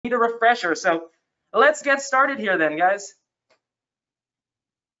need a refresher. So let's get started here then, guys.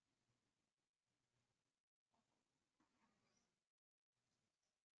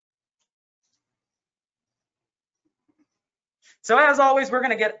 So as always, we're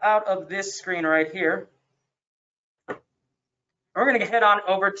going to get out of this screen right here. We're going to head on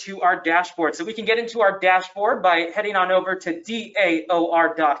over to our dashboard. So we can get into our dashboard by heading on over to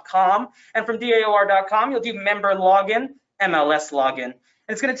DAOR.com. And from DAOR.com, you'll do member login, MLS login. And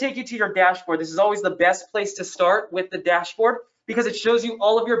it's going to take you to your dashboard. This is always the best place to start with the dashboard because it shows you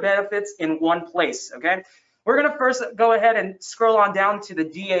all of your benefits in one place, okay? We're going to first go ahead and scroll on down to the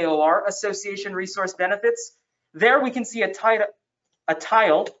DAOR Association Resource Benefits. There we can see a tiled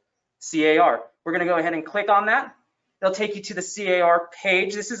CAR. We're going to go ahead and click on that. They'll take you to the CAR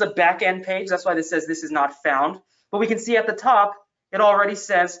page. This is a back-end page. That's why this says this is not found. But we can see at the top, it already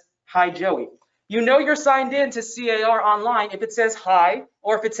says, hi, Joey. You know you're signed in to CAR online if it says hi,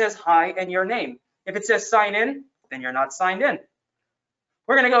 or if it says hi and your name. If it says sign in, then you're not signed in.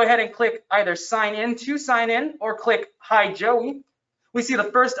 We're going to go ahead and click either sign in to sign in or click hi, Joey. We see the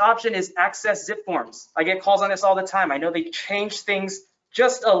first option is access zip forms. I get calls on this all the time. I know they changed things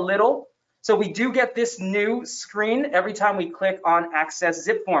just a little. So we do get this new screen every time we click on access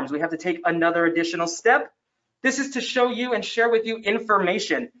zip forms. We have to take another additional step. This is to show you and share with you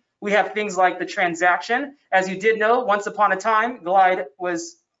information. We have things like the transaction. As you did know, once upon a time, Glide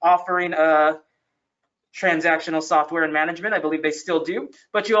was offering transactional software and management. I believe they still do.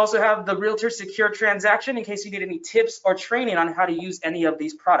 But you also have the Realtor Secure transaction in case you need any tips or training on how to use any of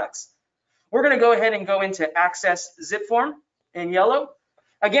these products. We're going to go ahead and go into access zip form in yellow.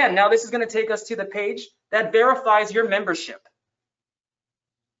 Again, now this is going to take us to the page that verifies your membership.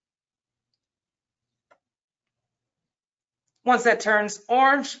 Once that turns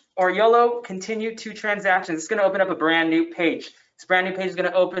orange or yellow, continue to transactions. It's going to open up a brand new page. This brand new page is going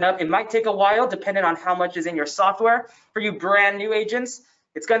to open up. It might take a while depending on how much is in your software. For you brand new agents,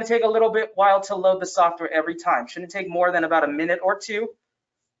 it's going to take a little bit while to load the software every time. Shouldn't take more than about a minute or two.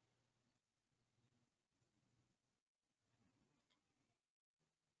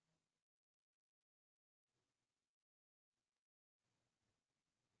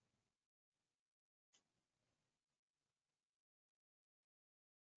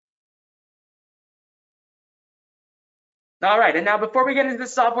 All right, and now before we get into the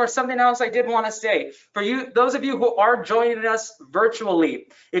software, something else I did want to say. For you, those of you who are joining us virtually,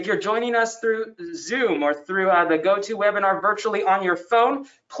 if you're joining us through Zoom or through the GoToWebinar virtually on your phone,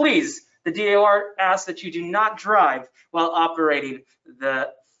 please, the DAOR asks that you do not drive while operating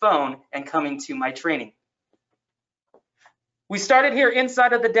the phone and coming to my training. We started here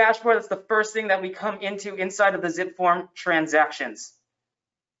inside of the dashboard. That's the first thing that we come into inside of the Zipform transactions.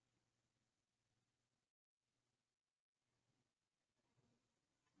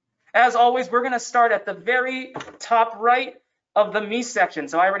 As always, we're going to start at the very top right of the Me section.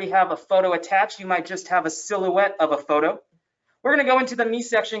 So I already have a photo attached. You might just have a silhouette of a photo. We're going to go into the Me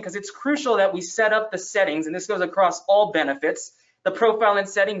section because it's crucial that we set up the settings, and this goes across all benefits. The profile and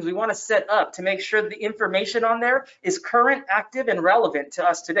settings we want to set up to make sure the information on there is current, active, and relevant to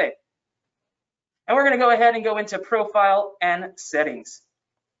us today. And we're going to go ahead and go into profile and settings.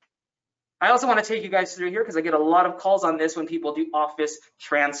 I also want to take you guys through here because I get a lot of calls on this when people do office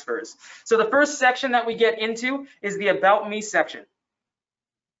transfers. So the first section that we get into is the About Me section.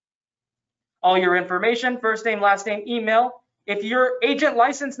 All your information, first name, last name, email. If your agent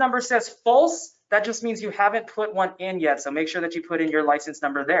license number says false, that just means you haven't put one in yet. So make sure that you put in your license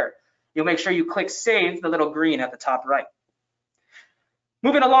number there. You'll make sure you click Save, the little green at the top right.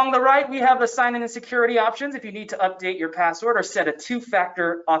 Moving along the right, we have the sign-in and security options. If you need to update your password or set a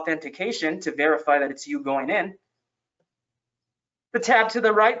two-factor authentication to verify that it's you going in. The tab to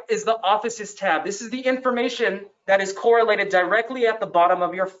the right is the Offices tab. This is the information that is correlated directly at the bottom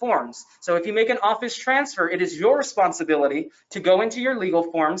of your forms. So if you make an office transfer, it is your responsibility to go into your legal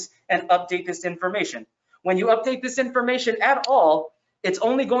forms and update this information. When you update this information at all, it's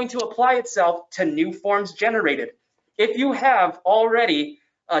only going to apply itself to new forms generated. If you have already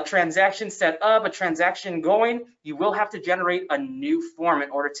a transaction set up, a transaction going, you will have to generate a new form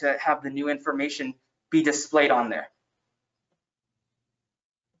in order to have the new information be displayed on there.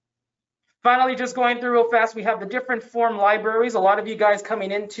 Finally, just going through real fast, we have the different form libraries. A lot of you guys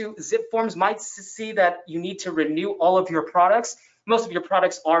coming into Zipforms might see that you need to renew all of your products. Most of your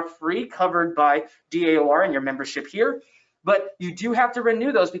products are free, covered by DAOR and your membership here, but you do have to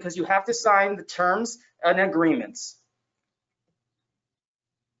renew those because you have to sign the terms and agreements.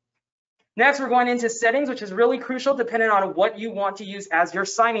 Next, we're going into settings, which is really crucial depending on what you want to use as your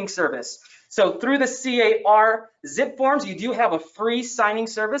signing service. So through the CAR Zipforms, you do have a free signing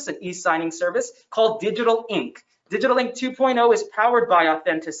service, an e-signing service called Digital Ink. Digital Ink 2.0 is powered by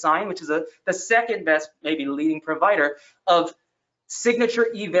AuthentiSign, which is the second best, maybe leading provider of signature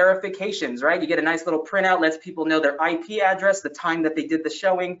e-verifications, right? You get a nice little printout, lets people know their IP address, the time that they did the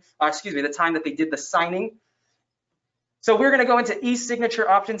showing, the time that they did the signing. So we're going to go into e-signature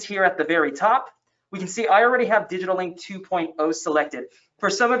options here at the very top. We can see I already have Digital Ink 2.0 selected. For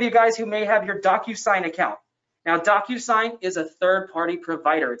some of you guys who may have your DocuSign account. Now, DocuSign is a third-party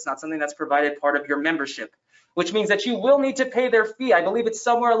provider. It's not something that's provided part of your membership, which means that you will need to pay their fee. I believe it's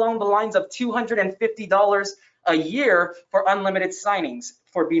somewhere along the lines of $250 a year for unlimited signings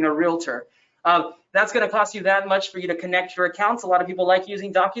for being a realtor. That's going to cost you that much for you to connect your accounts. A lot of people like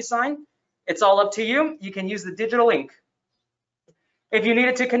using DocuSign. It's all up to you. You can use the Digital Ink. If you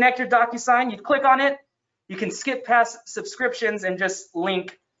needed to connect your DocuSign, you'd click on it. You can skip past subscriptions and just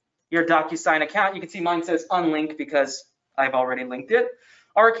link your DocuSign account. You can see mine says unlink because I've already linked it.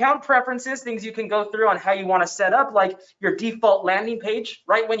 Our account preferences, things you can go through on how you want to set up, like your default landing page.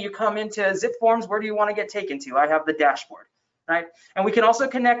 Right when you come into Zipforms, where do you want to get taken to? I have the dashboard, right? And we can also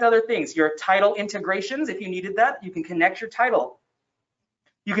connect other things. Your title integrations, if you needed that, you can connect your title.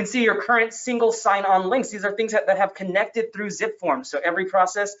 You can see your current single sign-on links. These are things that have connected through Zipforms. So every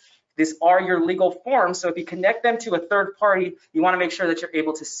process, these are your legal forms. So if you connect them to a third party, you want to make sure that you're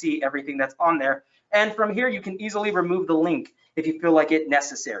able to see everything that's on there. And from here, you can easily remove the link if you feel like it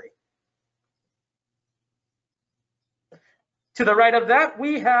necessary. To the right of that,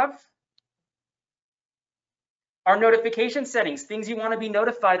 we have our notification settings, things you want to be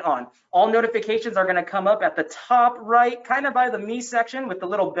notified on. All notifications are going to come up at the top right, kind of by the Me section with the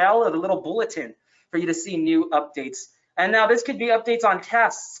little bell or the little bulletin for you to see new updates. And now this could be updates on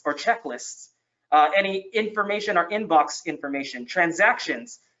tasks or checklists, any information or inbox information,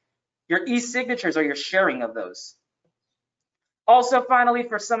 transactions, your e-signatures or your sharing of those. Also, finally,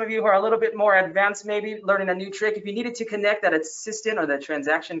 for some of you who are a little bit more advanced, maybe learning a new trick, if you needed to connect that assistant or the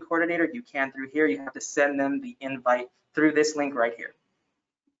transaction coordinator, you can through here. You have to send them the invite through this link right here.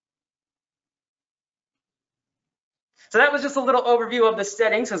 So that was just a little overview of the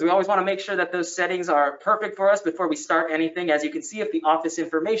settings, because we always want to make sure that those settings are perfect for us before we start anything. As you can see, if the office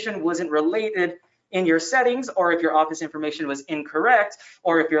information wasn't related in your settings, or if your office information was incorrect,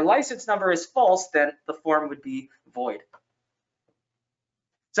 or if your license number is false, then the form would be void.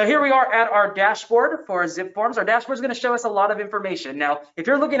 So here we are at our dashboard for Zipforms. Our dashboard is going to show us a lot of information. Now, if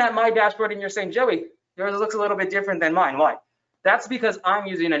you're looking at my dashboard and you're saying, Joey, yours looks a little bit different than mine. Why? That's because I'm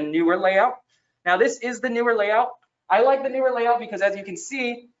using a newer layout. Now, this is the newer layout. I like the newer layout because, as you can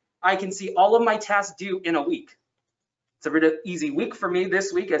see, I can see all of my tasks due in a week. It's a really easy week for me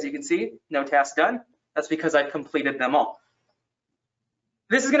this week, as you can see, no tasks done. That's because I've completed them all.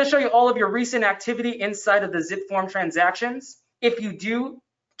 This is going to show you all of your recent activity inside of the Zipform transactions. If you do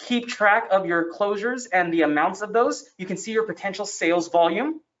keep track of your closures and the amounts of those, you can see your potential sales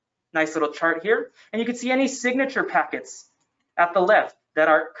volume. Nice little chart here. And you can see any signature packets at the left that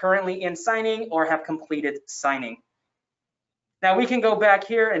are currently in signing or have completed signing. Now we can go back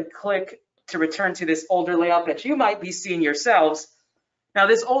here and click to return to this older layout that you might be seeing yourselves. Now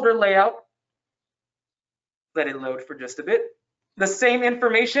this older layout, let it load for just a bit. The same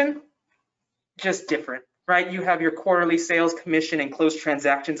information, just different. Right? You have your quarterly sales, commission, and closed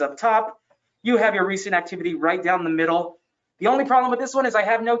transactions up top. You have your recent activity right down the middle. The only problem with this one is I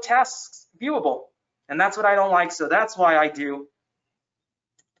have no tasks viewable, and that's what I don't like. So that's why I do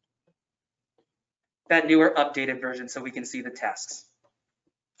that newer updated version so we can see the tasks.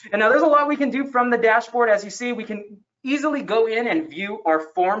 And now there's a lot we can do from the dashboard. As you see, we can easily go in and view our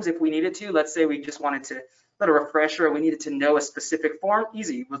forms if we needed to. Let's say we just wanted to let a refresher, or we needed to know a specific form.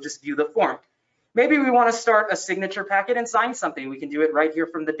 Easy, we'll just view the form. Maybe we want to start a signature packet and sign something. We can do it right here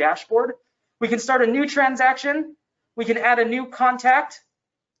from the dashboard. We can start a new transaction. We can add a new contact.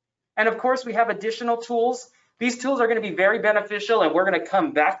 And of course, we have additional tools. These tools are going to be very beneficial, and we're going to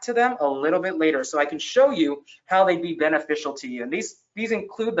come back to them a little bit later so I can show you how they'd be beneficial to you. And these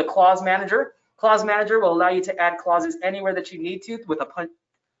include the clause manager. Clause manager will allow you to add clauses anywhere that you need to with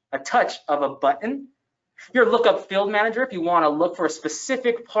a touch of a button. Your lookup field manager, if you want to look for a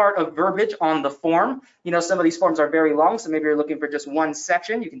specific part of verbiage on the form. You know, some of these forms are very long, so maybe you're looking for just one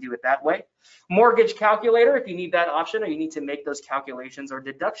section. You can do it that way. Mortgage calculator, if you need that option or you need to make those calculations or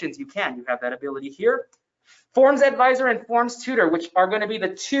deductions, you can. You have that ability here. FormsAdvisor and FormsTutor, which are going to be the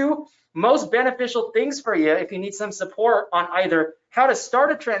two most beneficial things for you if you need some support on either how to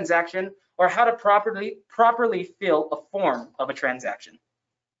start a transaction or how to properly fill a form of a transaction.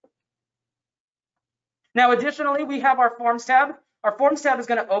 Now, additionally, we have our Forms tab. Our Forms tab is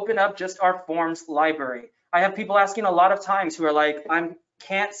going to open up just our Forms library. I have people asking a lot of times who are like, I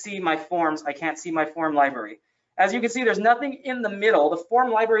can't see my forms, I can't see my form library. As you can see, there's nothing in the middle. The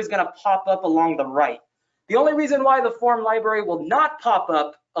form library is going to pop up along the right. The only reason why the form library will not pop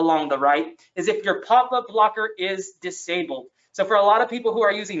up along the right is if your pop-up blocker is disabled. So for a lot of people who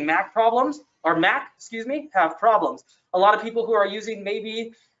are using Mac, have problems. A lot of people who are using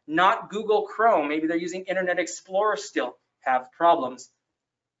maybe not Google Chrome, maybe they're using Internet Explorer still, have problems.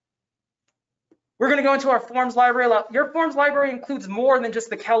 We're going to go into our forms library. Your forms library includes more than just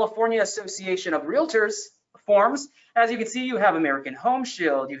the California Association of Realtors forms. As you can see, you have American Home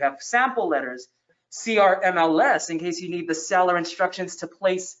Shield, you have sample letters, CRMLS in case you need the seller instructions to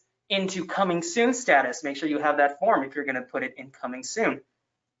place into coming soon status. Make sure you have that form if you're going to put it in coming soon.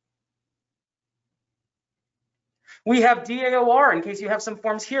 We have DAOR in case you have some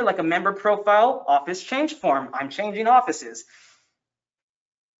forms here like a member profile office change form. I'm changing offices.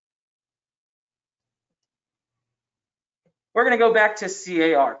 We're going to go back to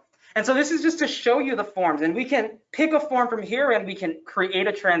CAR. And so this is just to show you the forms, and we can pick a form from here and we can create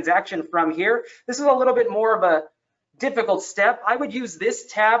a transaction from here. This is a little bit more of a difficult step. I would use this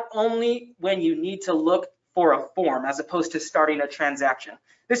tab only when you need to look for a form as opposed to starting a transaction.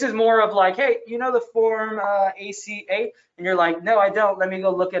 This is more of like, hey, you know the form ACA? And you're like, no, I don't. Let me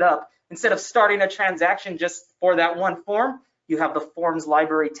go look it up. Instead of starting a transaction just for that one form, you have the Forms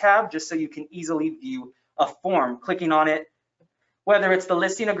Library tab just so you can easily view a form. Clicking on it, whether it's the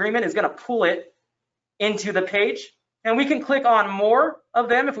listing agreement, is going to pull it into the page. And we can click on more of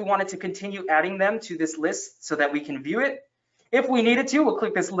them if we wanted to continue adding them to this list so that we can view it. If we needed to, we'll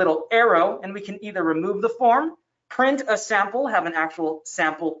click this little arrow and we can either remove the form, print a sample, have an actual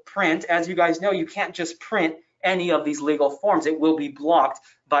sample print. As you guys know, you can't just print any of these legal forms. It will be blocked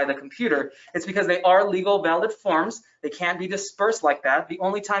by the computer. It's because they are legal valid forms. They can't be dispersed like that. The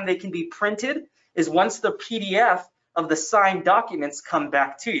only time they can be printed is once the PDF of the signed documents come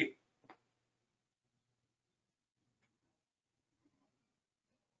back to you.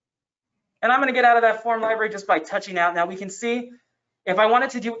 And I'm going to get out of that form library just by touching out. Now we can see if I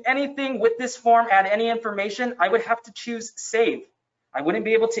wanted to do anything with this form, add any information, I would have to choose save. I wouldn't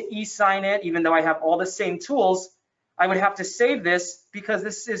be able to e-sign it, even though I have all the same tools. I would have to save this because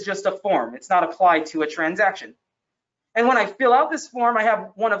this is just a form. It's not applied to a transaction. And when I fill out this form, I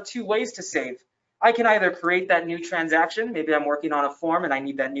have one of two ways to save. I can either create that new transaction. Maybe I'm working on a form and I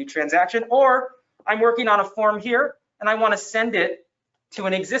need that new transaction, or I'm working on a form here and I want to send it to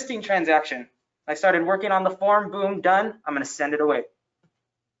an existing transaction. I started working on the form, boom, done. I'm going to send it away.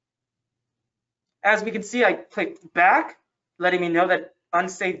 As we can see, I clicked back, letting me know that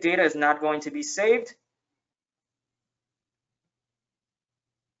unsaved data is not going to be saved.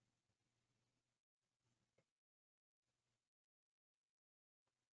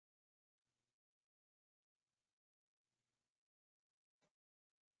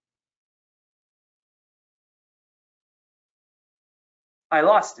 I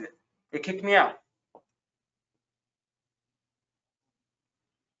lost it. It kicked me out.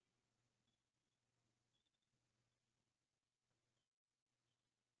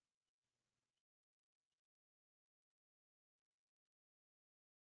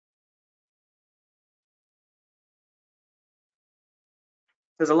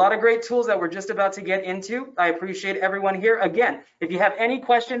 There's a lot of great tools that we're just about to get into. I appreciate everyone here. Again, if you have any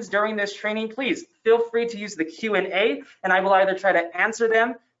questions during this training, please feel free to use the Q&A, and I will either try to answer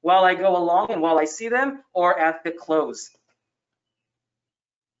them while I go along and while I see them, or at the close.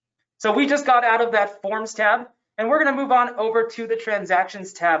 So we just got out of that Forms tab, and we're going to move on over to the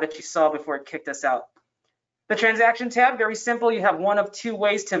Transactions tab that you saw before it kicked us out. The Transaction tab, very simple. You have one of two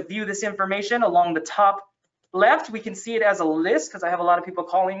ways to view this information. Along the top left, we can see it as a list because I have a lot of people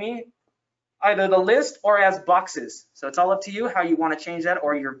calling me, either the list or as boxes. So it's all up to you how you want to change that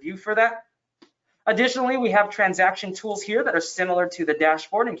or your view for that. Additionally, we have transaction tools here that are similar to the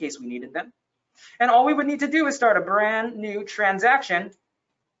dashboard in case we needed them. And all we would need to do is start a brand new transaction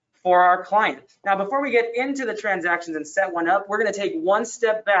for our client. Now, before we get into the transactions and set one up, we're going to take one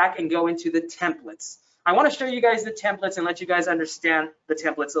step back and go into the templates. I want to show you guys the templates and let you guys understand the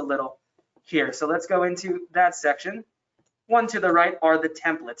templates a little here. So let's go into that section. One to the right are the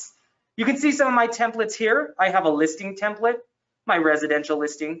templates. You can see some of my templates here. I have a listing template, my residential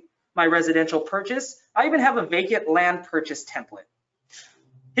listing, my residential purchase. I even have a vacant land purchase template.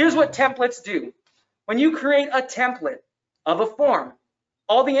 Here's what templates do. When you create a template of a form,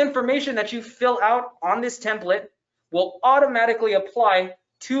 all the information that you fill out on this template will automatically apply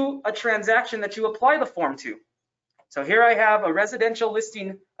to a transaction that you apply the form to. So here I have a residential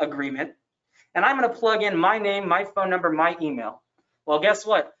listing agreement, and I'm going to plug in my name, my phone number, my email. Well, guess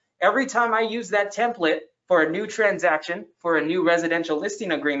what? Every time I use that template for a new transaction, for a new residential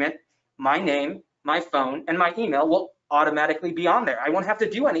listing agreement, my name, my phone, and my email will automatically be on there. I won't have to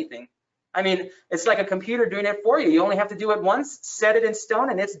do anything. I mean, it's like a computer doing it for you. You only have to do it once, set it in stone,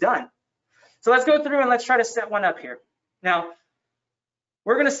 and it's done. So let's go through and let's try to set one up here. Now,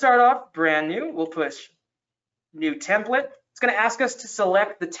 we're going to start off brand new. We'll push new template. It's going to ask us to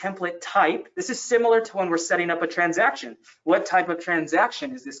select the template type. This is similar to when we're setting up a transaction. What type of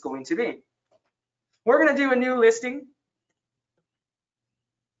transaction is this going to be? We're going to do a new listing.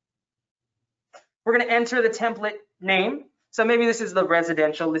 We're going to enter the template name. So maybe this is the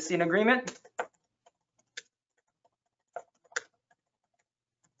residential listing agreement.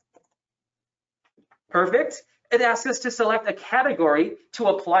 Perfect. It asks us to select a category to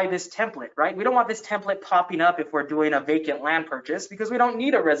apply this template, right? We don't want this template popping up if we're doing a vacant land purchase because we don't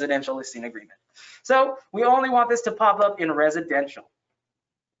need a residential listing agreement. So we only want this to pop up in residential.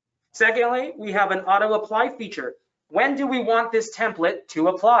 Secondly, we have an auto apply feature. When do we want this template to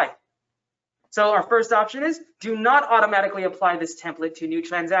apply? So our first option is do not automatically apply this template to new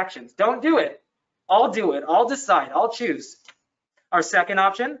transactions. Don't do it. I'll do it. I'll decide. I'll choose. Our second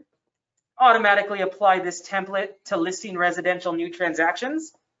option, automatically apply this template to listing residential new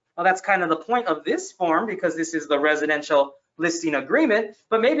transactions. Well, that's kind of the point of this form because this is the residential listing agreement,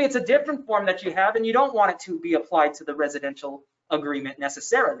 but maybe it's a different form that you have and you don't want it to be applied to the residential agreement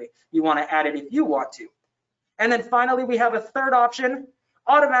necessarily. You want to add it if you want to. And then finally, we have a third option,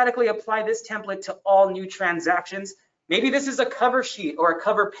 automatically apply this template to all new transactions. Maybe this is a cover sheet or a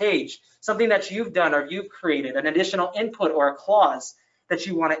cover page, something that you've done or you've created, an additional input or a clause that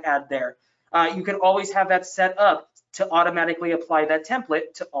you want to add there. You can always have that set up to automatically apply that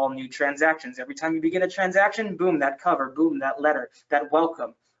template to all new transactions. Every time you begin a transaction, boom, that cover, boom, that letter, that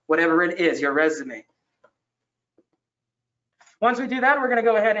welcome, whatever it is, your resume. Once we do that, we're going to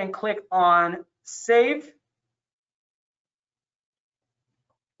go ahead and click on Save.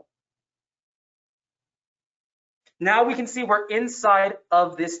 Now we can see we're inside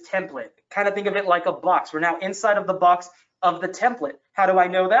of this template. Kind of think of it like a box. We're now inside of the box of the template. How do I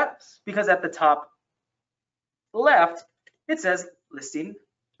know that? Because at the top left, it says listing,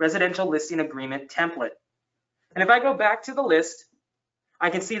 residential listing agreement template. And if I go back to the list, I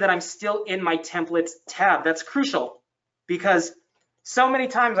can see that I'm still in my templates tab. That's crucial because so many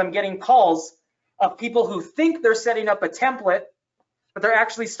times I'm getting calls of people who think they're setting up a template, but they're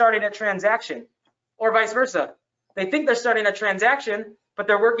actually starting a transaction, or vice versa. They think they're starting a transaction, but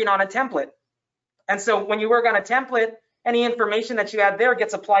they're working on a template. And so when you work on a template, any information that you add there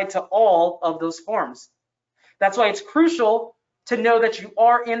gets applied to all of those forms. That's why it's crucial to know that you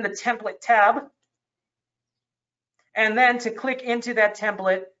are in the template tab and then to click into that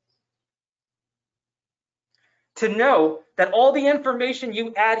template to know that all the information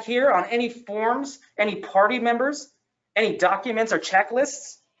you add here on any forms, any party members, any documents or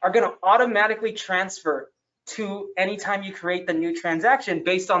checklists are going to automatically transfer to anytime you create the new transaction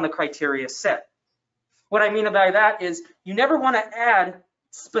based on the criteria set. What I mean by that is you never want to add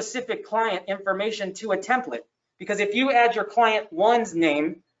specific client information to a template, because if you add your client one's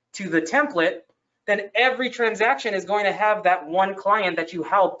name to the template, then every transaction is going to have that one client that you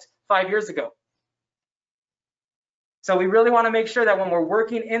helped 5 years ago. So we really want to make sure that when we're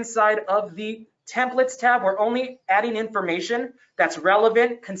working inside of the templates tab, we're only adding information that's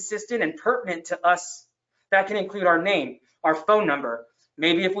relevant, consistent, and pertinent to us. That can include our name, our phone number,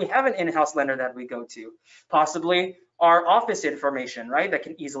 maybe if we have an in-house lender that we go to, possibly our office information, right, that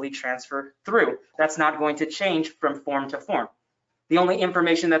can easily transfer through. That's not going to change from form to form. The only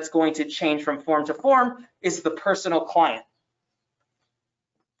information that's going to change from form to form is the personal client.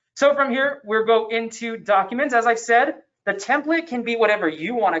 So from here, we'll go into documents. As I said, the template can be whatever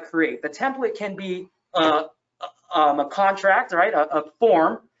you want to create. The template can be a contract, right, a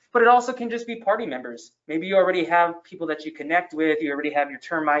form, but it also can just be party members. Maybe you already have people that you connect with. You already have your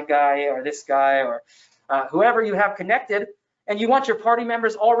termite guy or this guy or whoever you have connected, and you want your party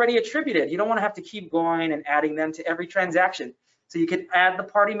members already attributed. You don't want to have to keep going and adding them to every transaction. So you can add the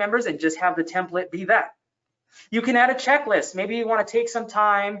party members and just have the template be that. You can add a checklist. Maybe you want to take some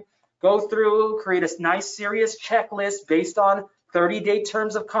time, go through, create a nice serious checklist based on 30-day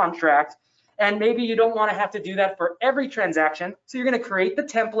terms of contract. And maybe you don't want to have to do that for every transaction. So you're going to create the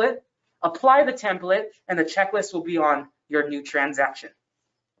template, apply the template, and the checklist will be on your new transaction.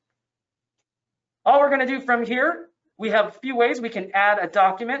 All we're going to do from here, we have a few ways we can add a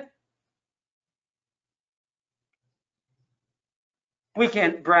document. We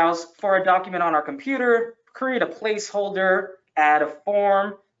can browse for a document on our computer, create a placeholder, add a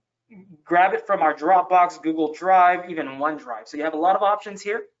form, grab it from our Dropbox, Google Drive, even OneDrive. So you have a lot of options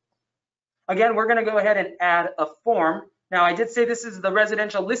here. Again, we're going to go ahead and add a form. Now, I did say this is the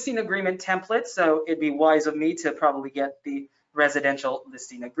residential listing agreement template, so it'd be wise of me to probably get the residential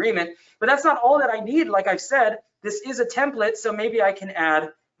listing agreement. But that's not all that I need. Like I've said, this is a template, so maybe I can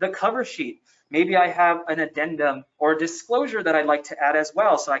add the cover sheet. Maybe I have an addendum or disclosure that I'd like to add as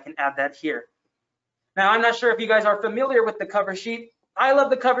well, so I can add that here. Now, I'm not sure if you guys are familiar with the cover sheet. I love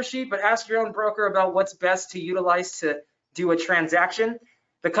the cover sheet, but ask your own broker about what's best to utilize to do a transaction.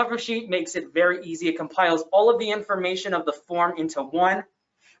 The cover sheet makes it very easy. It compiles all of the information of the form into one.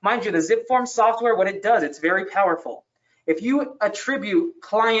 Mind you, the Zipform software, what it does, it's very powerful. If you attribute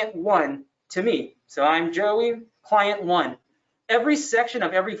client 1 to me, so I'm Joey, client 1, every section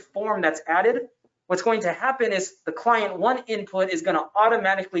of every form that's added, what's going to happen is the client 1 input is going to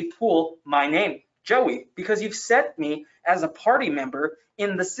automatically pull my name, Joey, because you've set me as a party member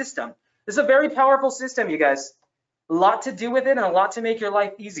in the system. This is a very powerful system, you guys. A lot to do with it and a lot to make your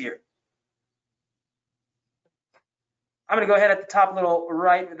life easier. I'm going to go ahead at the top little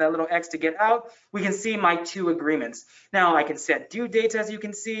right with that little X to get out. We can see my 2 agreements. Now I can set due dates, as you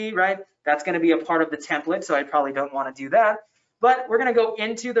can see, right? That's going to be a part of the template, so I probably don't want to do that. But we're going to go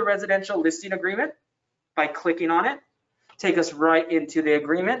into the residential listing agreement by clicking on it. Take us right into the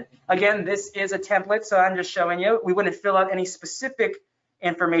agreement. Again, this is a template, so I'm just showing you. We wouldn't fill out any specific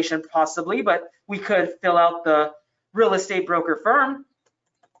information possibly, but we could fill out the real estate broker firm.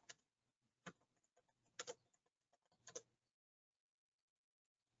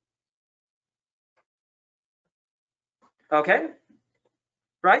 Okay,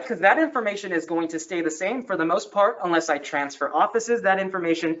 right? Because that information is going to stay the same for the most part, unless I transfer offices, that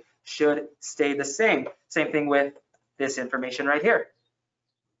information should stay the same. Same thing with this information right here.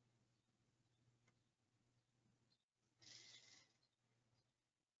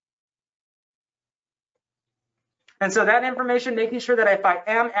 And so that information, making sure that if I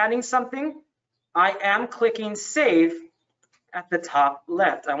am adding something, I am clicking save at the top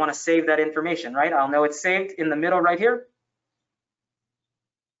left. I want to save that information, right? I'll know it's saved in the middle right here.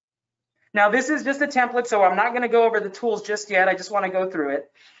 Now, this is just a template, so I'm not going to go over the tools just yet. I just want to go through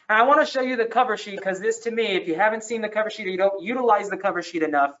it. And I want to show you the cover sheet because this, to me, if you haven't seen the cover sheet or you don't utilize the cover sheet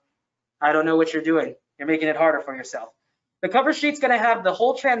enough, I don't know what you're doing. You're making it harder for yourself. The cover sheet's going to have the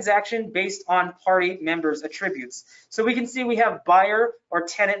whole transaction based on party members' attributes. So we can see we have buyer or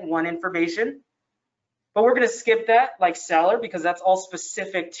tenant 1 information, but we're going to skip that like seller because that's all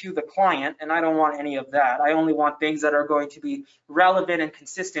specific to the client, and I don't want any of that. I only want things that are going to be relevant and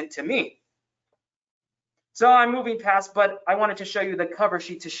consistent to me. So I'm moving past, but I wanted to show you the cover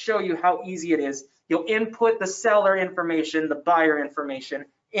sheet to show you how easy it is. You'll input the seller information, the buyer information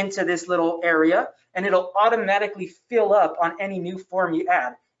into this little area, and it'll automatically fill up on any new form you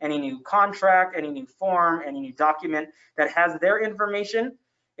add, any new contract, any new form, any new document that has their information.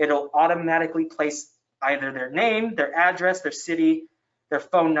 It'll automatically place either their name, their address, their city, their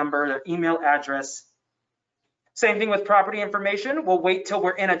phone number, their email address. Same thing with property information. We'll wait till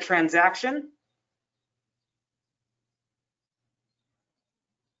we're in a transaction.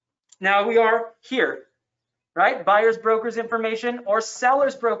 Now we are here, right? Buyer's broker's information or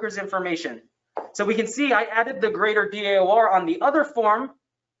seller's broker's information. So we can see I added the greater DAOR on the other form,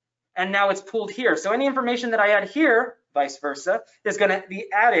 and now it's pulled here. So any information that I add here, vice versa, is going to be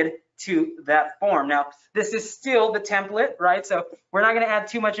added to that form. Now, this is still the template, right? So we're not going to add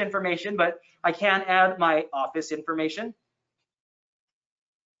too much information, but I can add my office information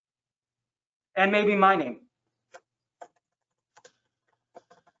and maybe my name.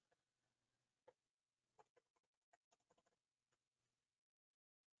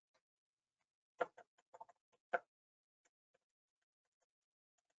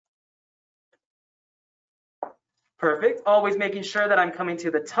 Perfect. Always making sure that I'm coming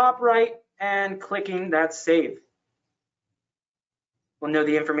to the top right and clicking that save. We'll know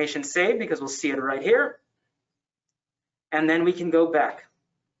the information saved because we'll see it right here. And then we can go back.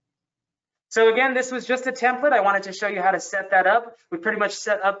 So again, this was just a template. I wanted to show you how to set that up. We pretty much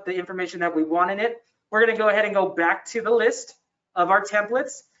set up the information that we want in it. We're going to go ahead and go back to the list of our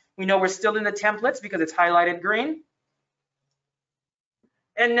templates. We know we're still in the templates because it's highlighted green.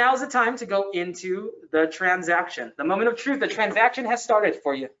 And now's the time to go into the transaction. The moment of truth, the transaction has started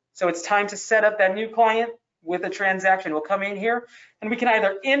for you. So it's time to set up that new client with a transaction. We'll come in here and we can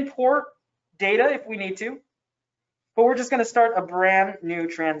either import data if we need to, but we're just going to start a brand new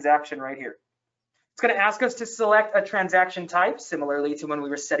transaction right here. It's going to ask us to select a transaction type, similarly to when we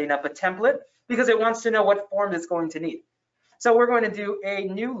were setting up a template, because it wants to know what form it's going to need. So we're going to do a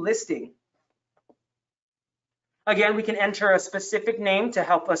new listing. Again, we can enter a specific name to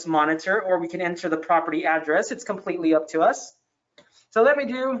help us monitor, or we can enter the property address. It's completely up to us. So let me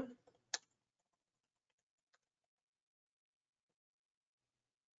do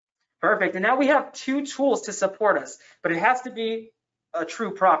perfect. And now we have two tools to support us, but it has to be a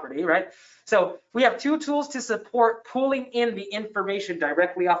true property, right? So we have two tools to support pulling in the information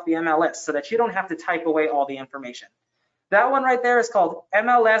directly off the MLS so that you don't have to type away all the information. That one right there is called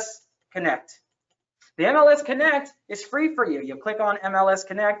MLS Connect. The MLS Connect is free for you. You click on MLS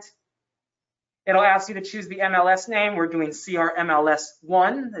Connect. It'll ask you to choose the MLS name. We're doing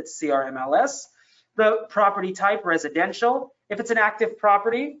CRMLS1. It's CRMLS. The property type, residential. If it's an active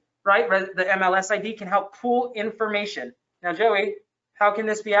property, right, the MLS ID can help pull information. Now, Joey, how can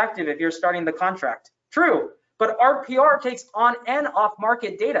this be active if you're starting the contract? True, but RPR takes on and off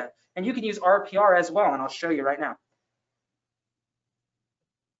market data, and you can use RPR as well, and I'll show you right now.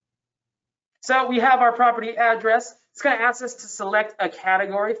 So we have our property address. It's going to ask us to select a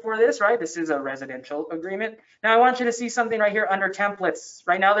category for this, right? This is a residential agreement. Now I want you to see something right here under templates.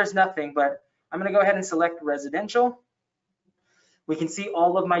 Right now there's nothing, but I'm going to go ahead and select residential. We can see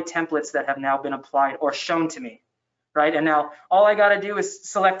all of my templates that have now been applied or shown to me, right? And now all I got to do is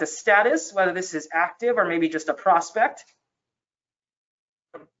select a status, whether this is active or maybe just a prospect.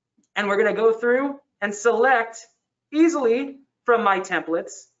 And we're going to go through and select easily from my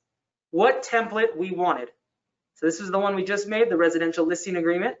templates what template we wanted. So this is the one we just made, the residential listing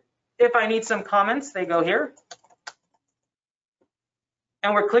agreement. If I need some comments, they go here.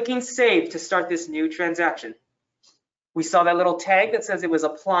 And we're clicking save to start this new transaction. We saw that little tag that says it was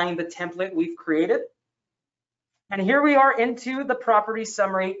applying the template we've created. And here we are into the property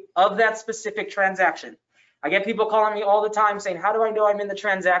summary of that specific transaction. I get people calling me all the time saying, how do I know I'm in the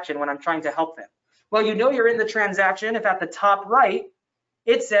transaction when I'm trying to help them? Well, you know you're in the transaction if at the top right,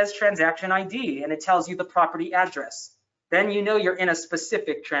 it says transaction ID and it tells you the property address. Then you know you're in a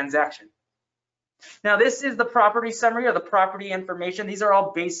specific transaction. Now this is the property summary or the property information. These are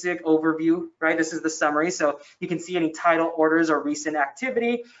all basic overview, right? This is the summary. So you can see any title orders or recent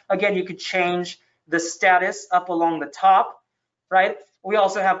activity. Again, you could change the status up along the top, right? We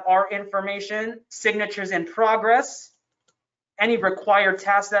also have our information, signatures in progress, any required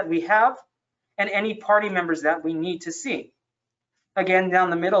tasks that we have, and any party members that we need to see. Again,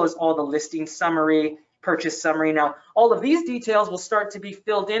 down the middle is all the listing summary, purchase summary. Now, all of these details will start to be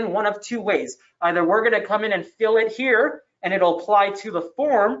filled in one of two ways. Either we're going to come in and fill it here and it'll apply to the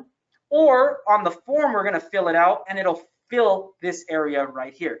form, or on the form, we're going to fill it out and it'll fill this area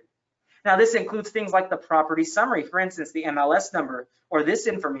right here. Now, this includes things like the property summary, for instance, the MLS number or this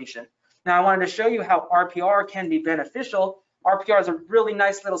information. Now, I wanted to show you how RPR can be beneficial. RPR is a really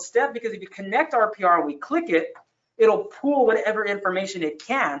nice little step because if you connect RPR and we click it, it'll pull whatever information it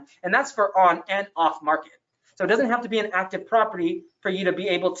can, and that's for on and off market. So it doesn't have to be an active property for you to be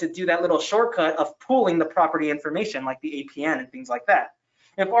able to do that little shortcut of pulling the property information like the APN and things like that.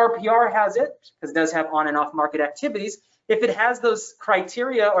 If RPR has it, because it does have on and off market activities, if it has those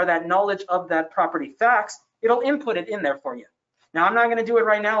criteria or that knowledge of that property facts, it'll input it in there for you. Now, I'm not going to do it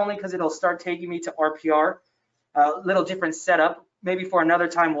right now only because it'll start taking me to RPR, a little different setup. Maybe for another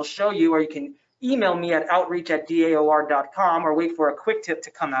time we'll show you, or you can email me at outreach@daor.com or wait for a quick tip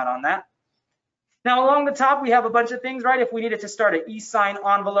to come out on that. Now, along the top, we have a bunch of things, right? If we needed to start an e-sign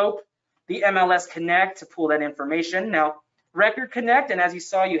envelope, the MLS Connect to pull that information. Now, Record Connect, and as you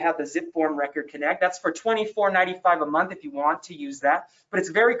saw, you have the Zipform Record Connect. That's for $24.95 a month if you want to use that, but it's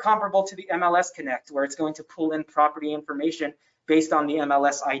very comparable to the MLS Connect, where it's going to pull in property information based on the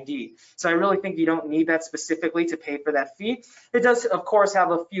MLS ID. So I really think you don't need that specifically to pay for that fee. It does, of course,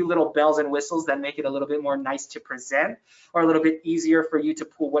 have a few little bells and whistles that make it a little bit more nice to present, or a little bit easier for you to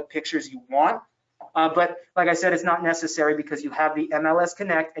pull what pictures you want. But like I said, it's not necessary because you have the MLS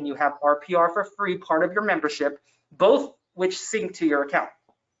Connect and you have RPR for free, part of your membership, both which sync to your account.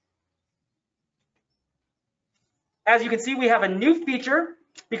 As you can see, we have a new feature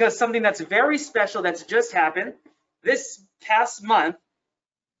because something that's very special that's just happened. This past month,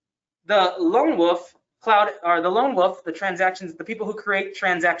 the Lone Wolf Cloud, or the Lone Wolf, the transactions, the people who create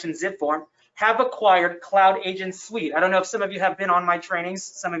transaction Zipform have acquired Cloud Agent Suite. I don't know if some of you have been on my trainings,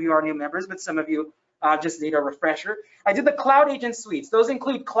 some of you are new members, but some of you just need a refresher. I did the Cloud Agent Suites. Those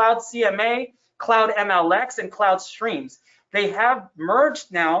include Cloud CMA, Cloud MLX, and Cloud Streams. They have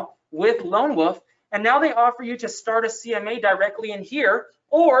merged now with Lone Wolf, and now they offer you to start a CMA directly in here,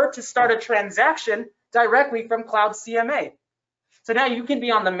 or to start a transaction directly from Cloud CMA. So now you can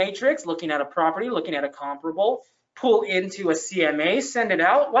be on the matrix, looking at a property, looking at a comparable, pull into a CMA, send it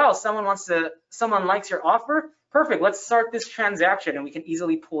out. Wow, someone likes your offer. Perfect, let's start this transaction, and we can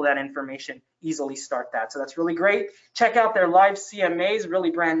easily pull that information, easily start that. So that's really great. Check out their live CMAs,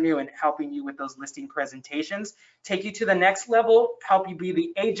 really brand new and helping you with those listing presentations, take you to the next level, help you be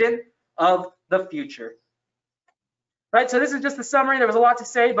the agent of the future. Right, so this is just the summary. There was a lot to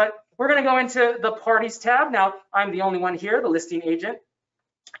say, but we're going to go into the parties tab. Now, I'm the only one here, the listing agent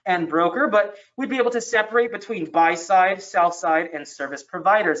and broker, but we'd be able to separate between buy side, sell side, and service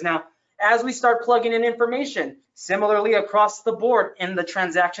providers. Now, as we start plugging in information, similarly across the board in the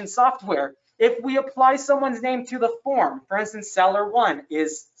transaction software, if we apply someone's name to the form, for instance, seller one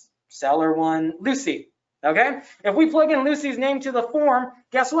is seller one Lucy, okay? If we plug in Lucy's name to the form,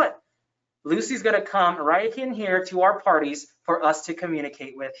 guess what? Lucy's gonna come right in here to our parties for us to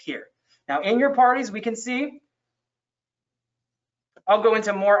communicate with here. Now in your parties, we can see, I'll go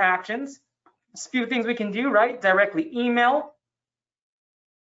into more actions. There's a few things we can do, right? Directly email.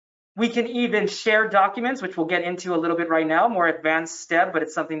 We can even share documents, which we'll get into a little bit right now, more advanced step, but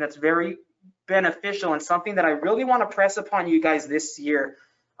it's something that's very beneficial and something that I really want to press upon you guys this year.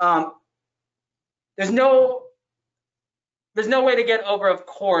 There's no way to get over, of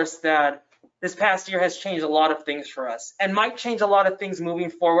course, that this past year has changed a lot of things for us and might change a lot of things moving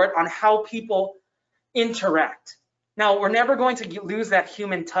forward on how people interact. Now, we're never going to lose that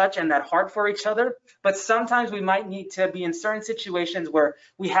human touch and that heart for each other, but sometimes we might need to be in certain situations where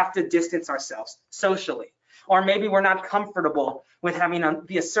we have to distance ourselves socially, or maybe we're not comfortable with having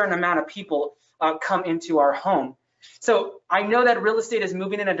a certain amount of people come into our home. So I know that real estate is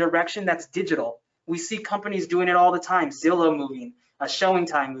moving in a direction that's digital. We see companies doing it all the time, Zillow moving, Showing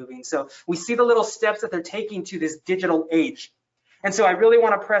Time moving. So we see the little steps that they're taking to this digital age. And so I really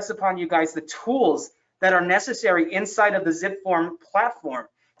want to press upon you guys the tools that are necessary inside of the Zipform platform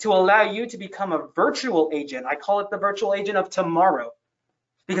to allow you to become a virtual agent. I call it the virtual agent of tomorrow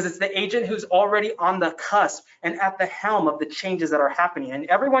because it's the agent who's already on the cusp and at the helm of the changes that are happening. And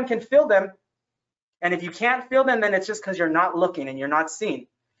everyone can feel them. And if you can't feel them, then it's just because you're not looking and you're not seeing.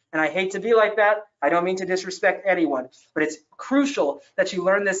 And I hate to be like that. I don't mean to disrespect anyone, but it's crucial that you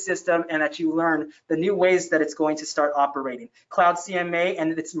learn this system and that you learn the new ways that it's going to start operating. Cloud CMA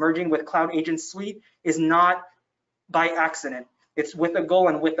and its merging with Cloud Agent Suite is not by accident. It's with a goal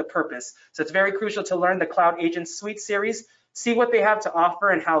and with a purpose. So it's very crucial to learn the Cloud Agent Suite series, see what they have to offer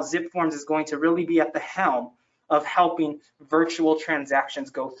and how Zipforms is going to really be at the helm of helping virtual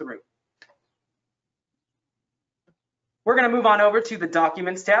transactions go through. We're going to move on over to the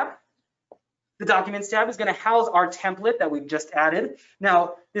Documents tab. The Documents tab is going to house our template that we've just added.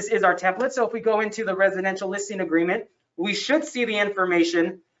 Now, this is our template, so if we go into the residential listing agreement, we should see the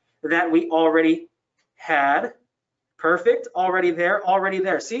information that we already had. Perfect, already there.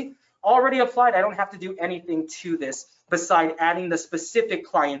 See, already applied. I don't have to do anything to this beside adding the specific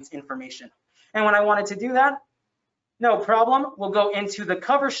client's information. And when I wanted to do that, no problem. We'll go into the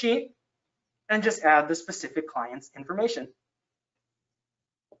cover sheet and just add the specific client's information.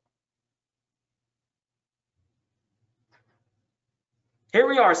 Here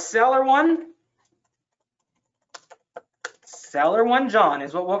we are, seller one John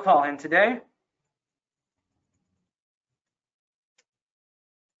is what we'll call him today.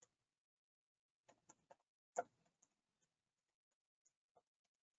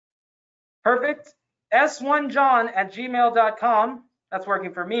 Perfect. s1john@gmail.com. That's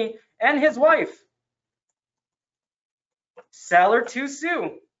working for me. And his wife, seller to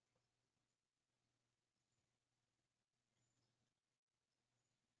Sue.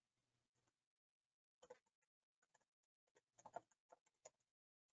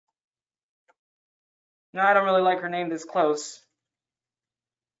 No, I don't really like her name this close.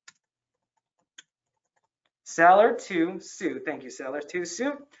 Seller to Sue. Thank you, seller to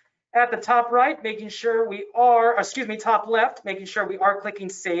Sue. At the top right, making sure we are, top left, making sure we are clicking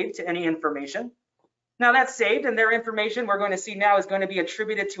save to any information. Now that's saved, and their information we're going to see now is going to be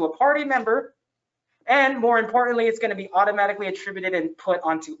attributed to a party member. And more importantly, it's going to be automatically attributed and put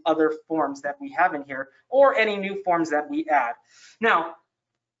onto other forms that we have in here or any new forms that we add. Now,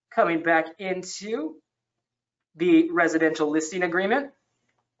 coming back into the residential listing agreement.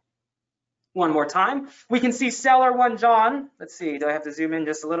 One more time, we can see seller one John. Let's see, do I have to zoom in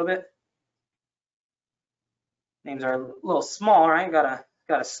just a little bit? Names are a little small, right? Gotta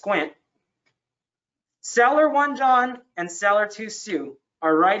squint. Seller one John and seller two Sue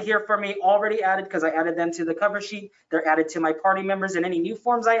are right here for me, already added because I added them to the cover sheet. They're added to my party members, and any new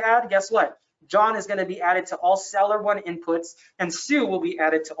forms I add, guess what? John is going to be added to all seller one inputs, and Sue will be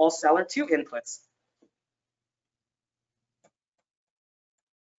added to all seller two inputs.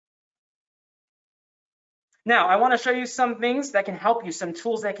 Now, I want to show you some things that can help you, some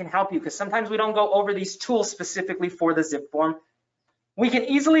tools that can help you, because sometimes we don't go over these tools specifically for the zip form. We can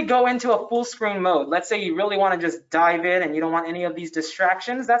easily go into a full screen mode. Let's say you really want to just dive in and you don't want any of these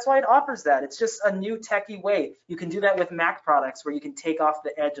distractions. That's why it offers that. It's just a new techie way. You can do that with Mac products where you can take off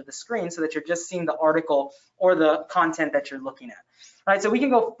the edge of the screen so that you're just seeing the article or the content that you're looking at. All right, so we can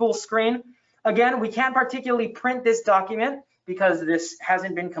go full screen. Again, we can't particularly print this document because this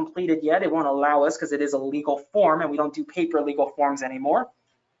hasn't been completed yet. It won't allow us because it is a legal form and we don't do paper legal forms anymore.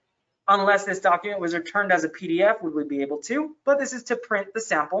 Unless this document was returned as a PDF, we would be able to, but this is to print the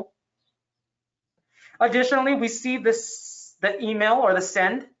sample. Additionally, we see the email or the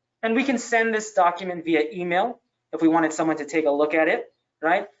send, and we can send this document via email if we wanted someone to take a look at it,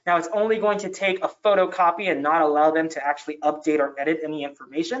 right? Now, it's only going to take a photocopy and not allow them to actually update or edit any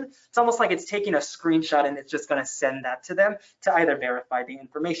information. It's almost like it's taking a screenshot and it's just going to send that to them to either verify the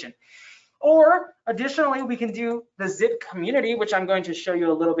information. Or additionally, we can do the zip community, which I'm going to show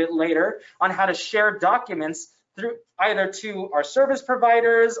you a little bit later on how to share documents through either to our service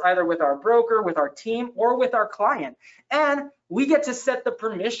providers, either with our broker, with our team, or with our client. And we get to set the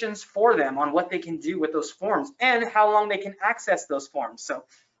permissions for them on what they can do with those forms and how long they can access those forms. So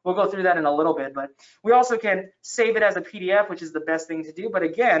we'll go through that in a little bit, but we also can save it as a PDF, which is the best thing to do. But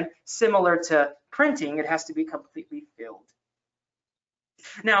again, similar to printing, it has to be completely filled.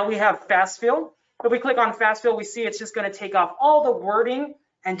 Now we have fast fill. If we click on fast fill, we see it's just going to take off all the wording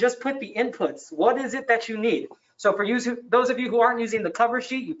and just put the inputs. What is it that you need? So for those of you who aren't using the cover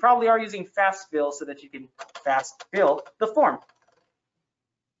sheet, you probably are using fast fill so that you can fast fill the form.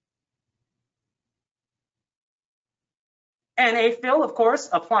 NA fill, of course,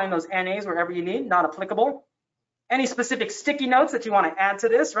 applying those NAs wherever you need, not applicable. Any specific sticky notes that you want to add to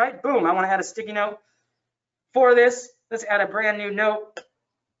this, right? Boom, I want to add a sticky note for this. Let's add a brand new note.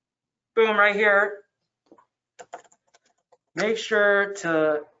 Boom, right here. Make sure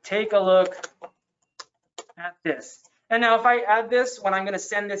to take a look at this. And now if I add this, when I'm going to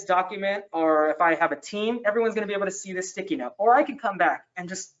send this document, or if I have a team, everyone's going to be able to see this sticky note. Or I can come back and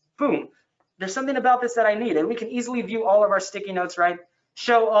just, boom, there's something about this that I need. And we can easily view all of our sticky notes, right?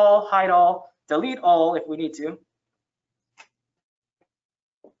 Show all, hide all, delete all if we need to.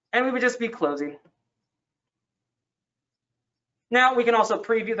 And we would just be closing. Now we can also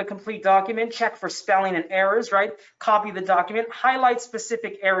preview the complete document, check for spelling and errors, right? Copy the document, highlight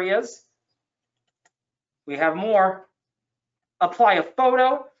specific areas. We have more. Apply a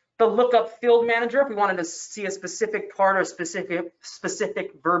photo. The lookup field manager, if we wanted to see a specific part or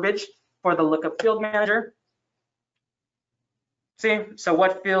specific verbiage for the lookup field manager. See, so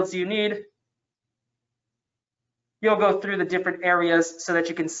what fields do you need? You'll go through the different areas so that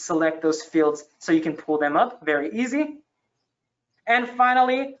you can select those fields so you can pull them up. Very easy. And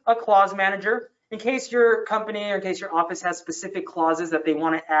finally, a clause manager. In case your company or in case your office has specific clauses that they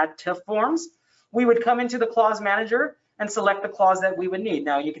want to add to forms, we would come into the clause manager and select the clause that we would need.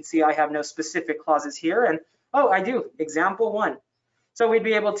 Now you can see I have no specific clauses here, and oh, I do, example 1. So we'd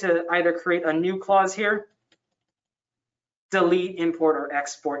be able to either create a new clause here, delete, import, or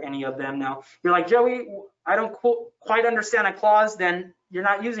export any of them. Now you're like, Joey, I don't quite understand a clause, then you're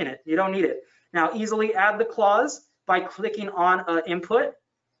not using it. You don't need it. Now easily add the clause by clicking on input.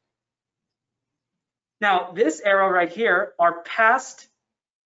 Now this arrow right here are past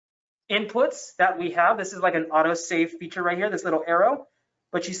inputs that we have. This is like an auto save feature right here, this little arrow.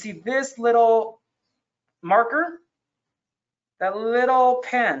 But you see this little marker, that little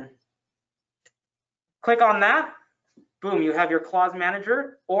pen. Click on that, boom, you have your clause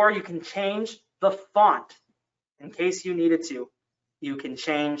manager, or you can change the font in case you needed to. You can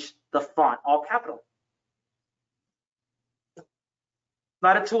change the font, all capital. A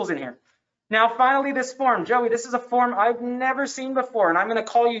lot of tools in here. Now, finally, this form. Joey, this is a form I've never seen before, and I'm going to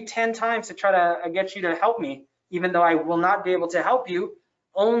call you 10 times to try to get you to help me, even though I will not be able to help you.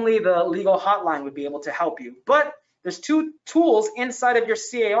 Only the legal hotline would be able to help you. But there's 2 tools inside of your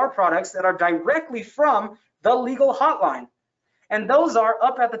CAR products that are directly from the legal hotline. And those are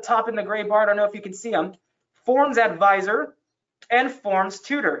up at the top in the gray bar. I don't know if you can see them. FormsAdvisor and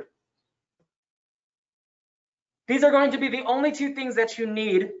FormsTutor. These are going to be the only 2 things that you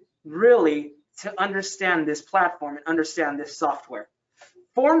need really to understand this platform and understand this software.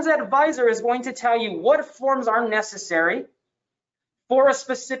 FormsAdvisor is going to tell you what forms are necessary for a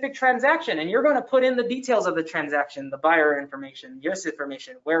specific transaction, and you're going to put in the details of the transaction, the buyer information, your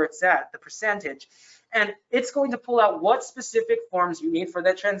information, where it's at, the percentage, and it's going to pull out what specific forms you need for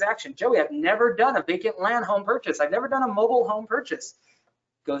that transaction. Joey, I've never done a vacant land home purchase. I've never done a mobile home purchase.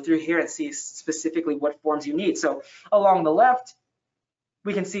 Go through here and see specifically what forms you need. So along the left,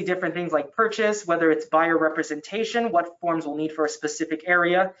 We can see different things like purchase, whether it's buyer representation, what forms we'll need for a specific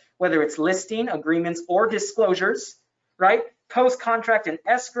area, whether it's listing, agreements, or disclosures, right? Post-contract and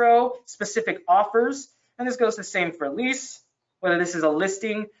escrow, specific offers, and this goes the same for lease, whether this is a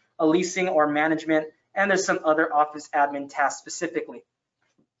listing, a leasing, or management, and there's some other office admin tasks specifically.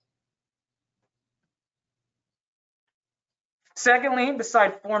 Secondly,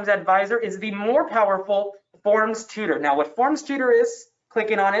 beside FormsAdvisor is the more powerful FormsTutor. Now, what FormsTutor is,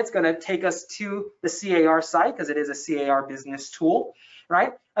 clicking on it's going to take us to the CAR site because it is a CAR business tool,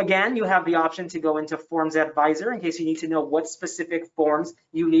 right? Again, you have the option to go into FormsAdvisor in case you need to know what specific forms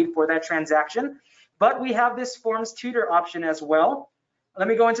you need for that transaction. But we have this FormsTutor option as well. Let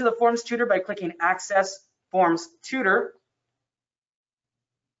me go into the FormsTutor by clicking Access FormsTutor.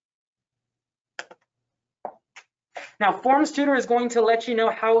 Now, FormsTutor is going to let you know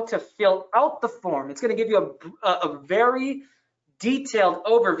how to fill out the form. It's going to give you a very detailed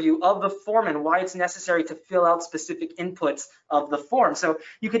overview of the form and why it's necessary to fill out specific inputs of the form. So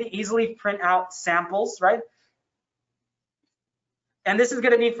you can easily print out samples, right? And this is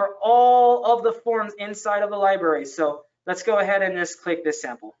going to need for all of the forms inside of the library. So let's go ahead and just click this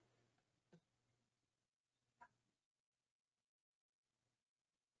sample.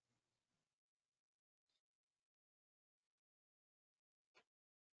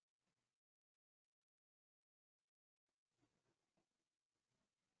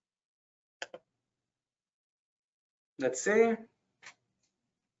 Let's see.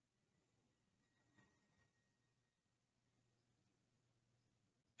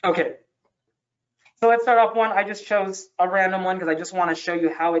 Okay, so let's start off one. I just chose a random one because I just want to show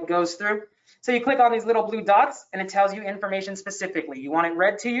you how it goes through. So you click on these little blue dots and it tells you information specifically. You want it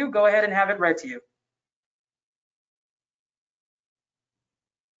read to you, go ahead and have it read to you.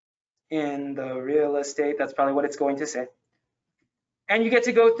 In the real estate, that's probably what it's going to say. And you get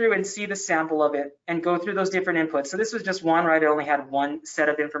to go through and see the sample of it and go through those different inputs. So this was just one, right? I only had one set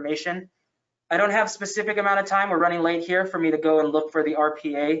of information. I don't have a specific amount of time. We're running late here for me to go and look for the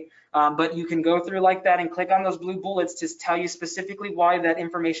RPA, but you can go through like that and click on those blue bullets to tell you specifically why that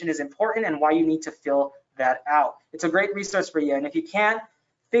information is important and why you need to fill that out. It's a great resource for you. And if you can't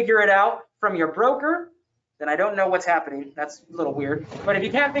figure it out from your broker, then I don't know what's happening. That's a little weird. But if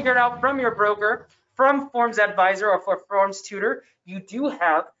you can't figure it out from your broker, from FormsAdvisor or for FormsTutor, you do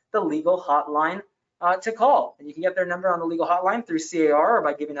have the legal hotline to call. And you can get their number on the legal hotline through CAR or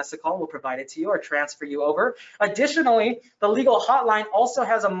by giving us a call. We'll provide it to you or transfer you over. Additionally, the legal hotline also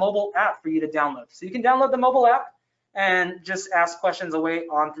has a mobile app for you to download. So you can download the mobile app and just ask questions away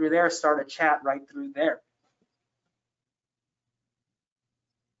on through there, start a chat right through there.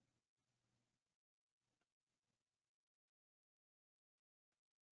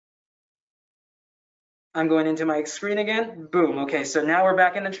 I'm going into my screen again. Boom. Okay, so now we're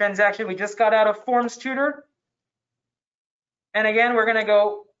back in the transaction. We just got out of FormsTutor. And again, we're going to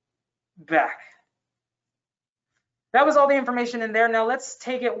go back. That was all the information in there. Now let's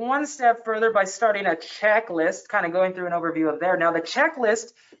take it one step further by starting a checklist, kind of going through an overview of there. Now the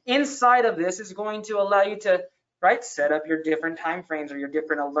checklist inside of this is going to allow you to, right, set up your different time frames or your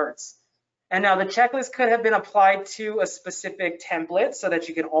different alerts. And now the checklist could have been applied to a specific template so that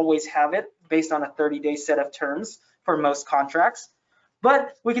you can always have it based on a 30-day set of terms for most contracts.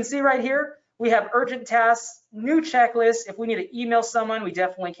 But we can see right here, we have urgent tasks, new checklist. If we need to email someone, we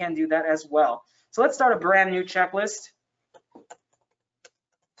definitely can do that as well. So let's start a brand new checklist.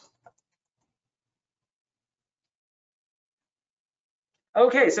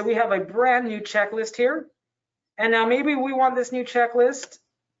 Okay, so we have a brand new checklist here. And now maybe we want this new checklist.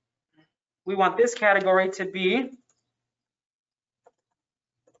 We want this category to be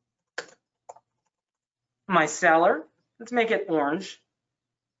my seller. Let's make it orange.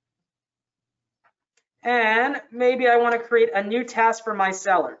 And maybe I want to create a new task for my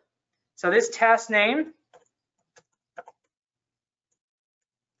seller. So this task name,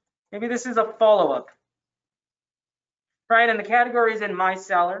 maybe this is a follow-up, right? And the category is in my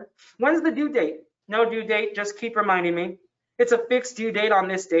seller. When's the due date? No due date, just keep reminding me. It's a fixed due date on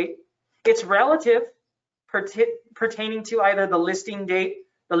this date. It's relative, pertaining to either the listing date,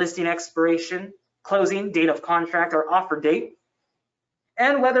 the listing expiration, closing, date of contract, or offer date,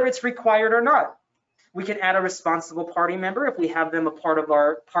 and whether it's required or not. We can add a responsible party member if we have them a part of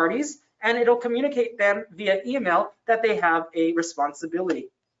our parties, and it'll communicate them via email that they have a responsibility.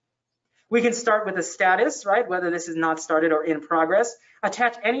 We can start with a status, right? Whether this is not started or in progress.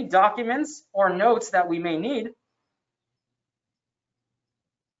 Attach any documents or notes that we may need.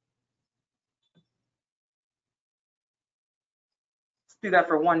 Let's do that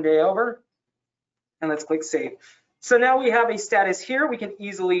for one day over, and let's click save. So now we have a status here. We can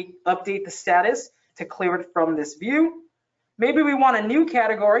easily update the status to clear it from this view. Maybe we want a new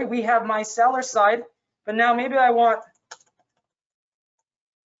category. We have my seller side, but now maybe I want,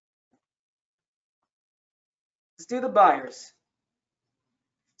 let's do the buyers.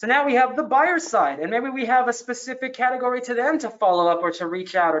 So now we have the buyer side, and maybe we have a specific category to them to follow up or to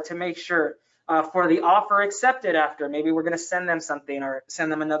reach out or to make sure for the offer accepted after. Maybe we're going to send them something or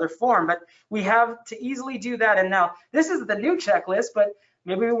send them another form, but we have to easily do that. And now this is the new checklist, but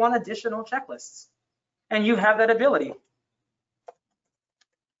maybe we want additional checklists, and you have that ability.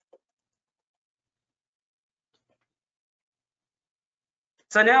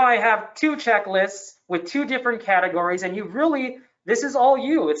 So now I have 2 checklists with 2 different categories, and you really, this is all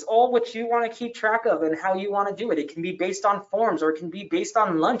you. It's all what you want to keep track of and how you want to do it. It can be based on forms, or it can be based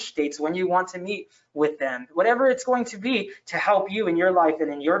on lunch dates when you want to meet with them. Whatever it's going to be to help you in your life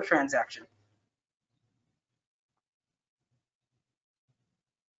and in your transaction.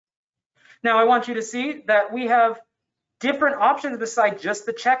 Now I want you to see that we have different options besides just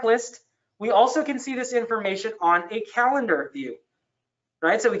the checklist. We also can see this information on a calendar view.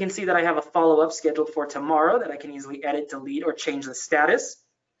 Right, so we can see that I have a follow-up scheduled for tomorrow that I can easily edit, delete, or change the status.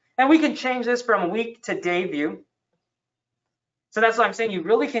 And we can change this from week to day view. So that's why I'm saying you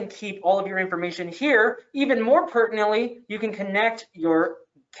really can keep all of your information here. Even more pertinently, you can connect your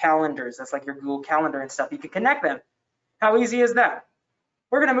calendars. That's like your Google Calendar and stuff. You can connect them. How easy is that?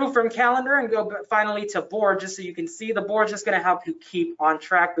 We're going to move from calendar and go finally to board, just so you can see the board's just going to help you keep on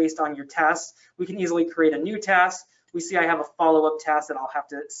track based on your tasks. We can easily create a new task. We see I have a follow-up task that I'll have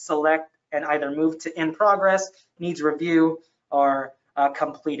to select and either move to in progress, needs review, or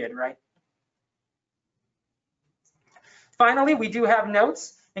completed, right? Finally, we do have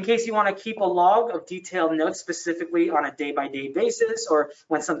notes in case you want to keep a log of detailed notes specifically on a day-by-day basis or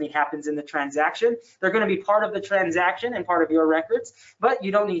when something happens in the transaction. They're going to be part of the transaction and part of your records, but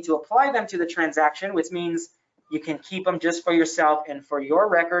you don't need to apply them to the transaction, which means you can keep them just for yourself and for your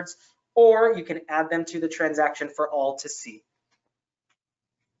records, or you can add them to the transaction for all to see.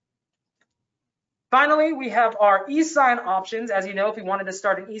 Finally, we have our e-sign options. As you know, if we wanted to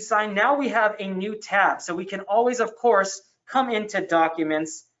start an e-sign, now we have a new tab. So we can always, of course, come into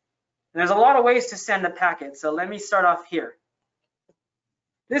documents. And there's a lot of ways to send a packet. So let me start off here.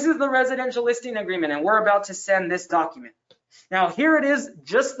 This is the residential listing agreement, and we're about to send this document. Now here it is,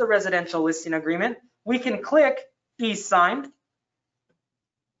 just the residential listing agreement. We can click e-sign.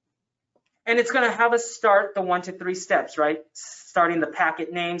 And it's going to have us start the 1 to 3 steps, right? Starting the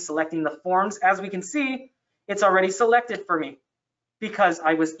packet name, selecting the forms. As we can see, it's already selected for me because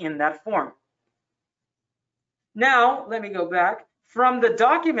I was in that form. Now, let me go back. From the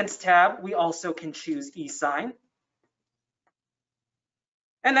Documents tab, we also can choose e-sign.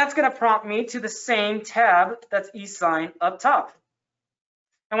 And that's going to prompt me to the same tab that's e-sign up top.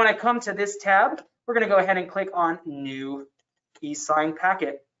 And when I come to this tab, we're going to go ahead and click on New e-sign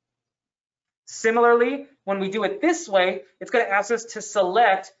Packet. Similarly, when we do it this way, it's going to ask us to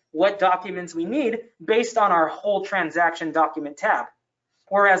select what documents we need based on our whole transaction document tab.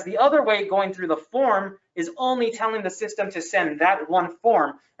 Whereas the other way, going through the form, is only telling the system to send that one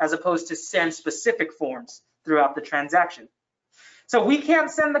form as opposed to send specific forms throughout the transaction. So we can't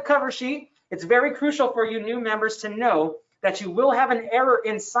send the cover sheet. It's very crucial for you new members to know that you will have an error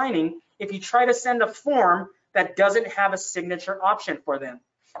in signing if you try to send a form that doesn't have a signature option for them.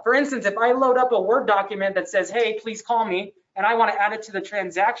 For instance, if I load up a Word document that says, hey, please call me, and I want to add it to the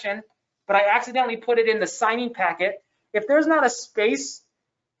transaction, but I accidentally put it in the signing packet, if there's not a space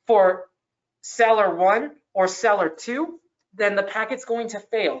for seller 1 or seller 2, then the packet's going to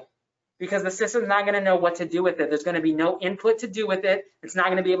fail because the system's not going to know what to do with it. There's going to be no input to do with it. It's not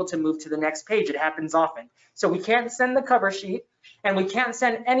going to be able to move to the next page. It happens often. So we can't send the cover sheet, and we can't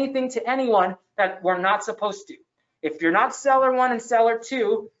send anything to anyone that we're not supposed to. If you're not seller 1 and seller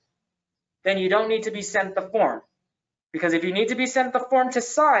 2, then you don't need to be sent the form. Because if you need to be sent the form to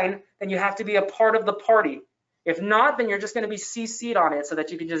sign, then you have to be a part of the party. If not, then you're just going to be CC'd on it so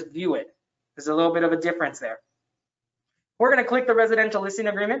that you can just view it. There's a little bit of a difference there. We're going to click the residential listing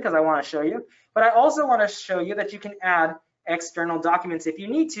agreement because I want to show you. But I also want to show you that you can add external documents if you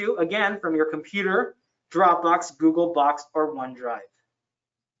need to, again, from your computer, Dropbox, Google Docs, or OneDrive.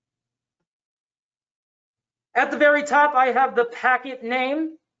 At the very top, I have the packet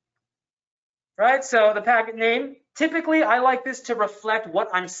name, right? So the packet name, typically I like this to reflect what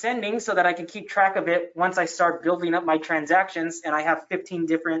I'm sending so that I can keep track of it once I start building up my transactions and I have 15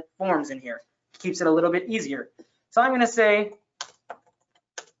 different forms in here. It keeps it a little bit easier. So I'm going to say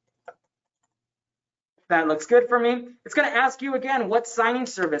That looks good for me. It's going to ask you again what signing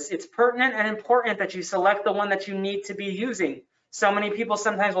service. It's pertinent and important that you select the one that you need to be using. So many people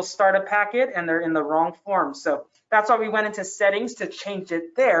sometimes will start a packet and they're in the wrong form. So that's why we went into settings to change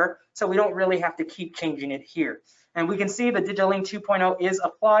it there, so we don't really have to keep changing it here. And we can see the DigitalLink 2.0 is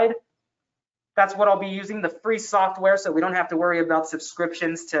applied. That's what I'll be using, the free software, so we don't have to worry about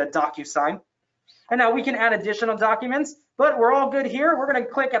subscriptions to DocuSign. And now we can add additional documents, but we're all good here. We're going to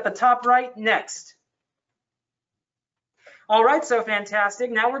click at the top right, next. All right, so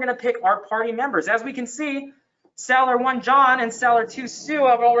fantastic. Now we're going to pick our party members. As we can see, Seller 1 John and Seller 2 Sue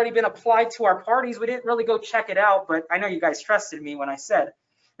have already been applied to our parties. We didn't really go check it out, but I know you guys trusted me when I said.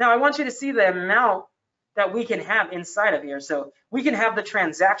 Now I want you to see the amount that we can have inside of here. So we can have the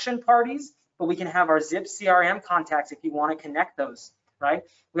transaction parties, but we can have our Zip CRM contacts if you want to connect those, right?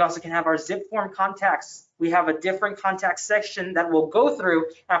 We also can have our Zipform contacts. We have a different contact section that we'll go through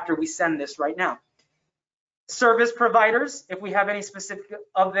after we send this right now. Service providers, if we have any specific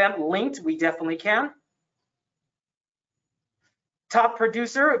of them linked, we definitely can. Top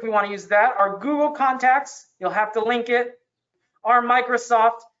producer, if we want to use that. Our Google contacts, you'll have to link it. Our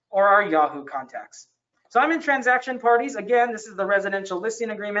Microsoft or our Yahoo contacts. So I'm in transaction parties. Again, this is the residential listing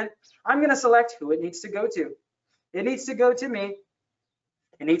agreement. I'm going to select who it needs to go to. It needs to go to me.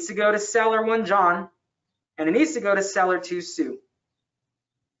 It needs to go to Seller 1 John, and it needs to go to Seller 2 Sue.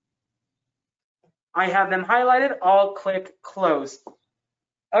 I have them highlighted. I'll click close.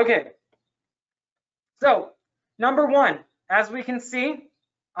 Okay. So number one, as we can see,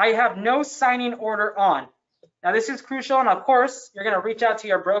 I have no signing order on. Now this is crucial, and of course, you're going to reach out to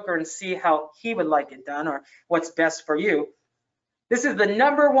your broker and see how he would like it done or what's best for you. This is the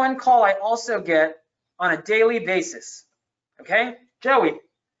number one call I also get on a daily basis. Okay, Joey,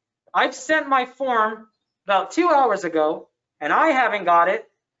 I've sent my form about 2 hours ago, and I haven't got it,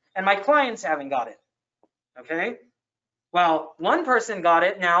 and my clients haven't got it. Okay, well, one person got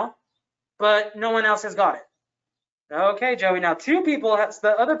it now, but no one else has got it. Okay, Joey, now 2 people,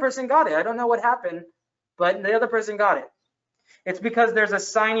 the other person got it. I don't know what happened, but the other person got it. It's because there's a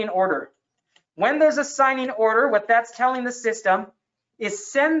signing order. When there's a signing order, what that's telling the system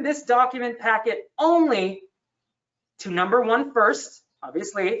is send this document packet only to number 1 first,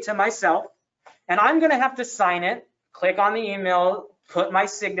 obviously to myself, and I'm going to have to sign it, click on the email, put my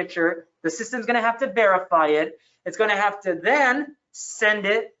signature. The system's going to have to verify it. It's going to have to then send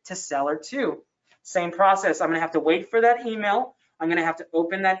it to Seller 2. Same process. I'm going to have to wait for that email. I'm going to have to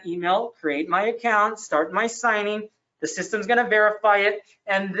open that email, create my account, start my signing. The system's going to verify it,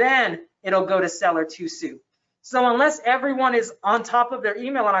 and then it'll go to Seller 2 Sue. So unless everyone is on top of their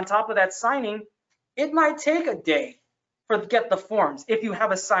email and on top of that signing, it might take a day to get the forms if you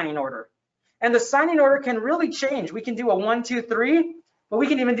have a signing order. And the signing order can really change. We can do a 1, 2, 3, but we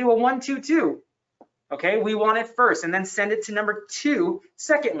can even do a 1, 2, 2. Okay, we want it first and then send it to number 2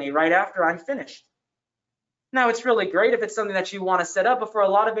 secondly, right after I'm finished. Now, it's really great if it's something that you want to set up, but for a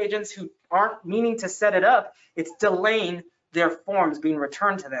lot of agents who aren't meaning to set it up, it's delaying their forms being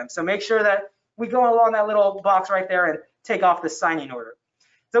returned to them. So make sure that we go along that little box right there and take off the signing order.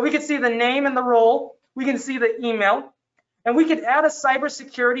 So we can see the name and the role. We can see the email, and we could add a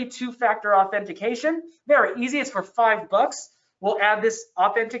cybersecurity 2-factor authentication. Very easy. It's for $5. We'll add this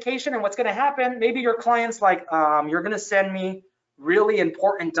authentication, and what's going to happen, maybe your client's like, you're going to send me really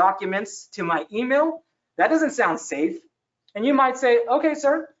important documents to my email. That doesn't sound safe. And you might say, okay,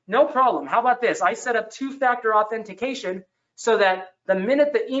 sir, no problem. How about this? I set up 2-factor authentication so that the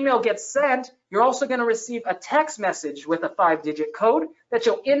minute the email gets sent, you're also going to receive a text message with a 5-digit code that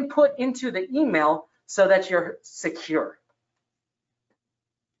you'll input into the email so that you're secure.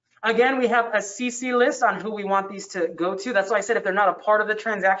 Again, we have a CC list on who we want these to go to. That's why I said if they're not a part of the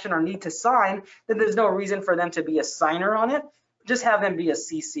transaction or need to sign, then there's no reason for them to be a signer on it. Just have them be a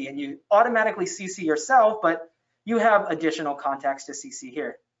CC, and you automatically CC yourself, but you have additional contacts to CC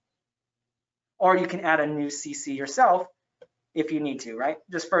here. Or you can add a new CC yourself if you need to, right?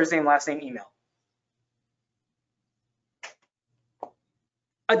 Just first name, last name, email.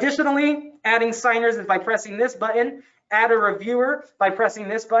 Additionally, adding signers is by pressing this button. Add a reviewer by pressing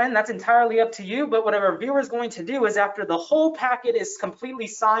this button. That's entirely up to you, but what a reviewer is going to do is after the whole packet is completely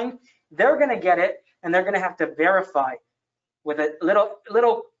signed, they're going to get it, and they're going to have to verify with a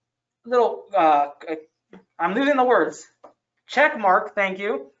little, I'm losing the words, check mark, thank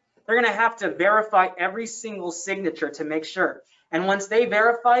you. They're going to have to verify every single signature to make sure. And once they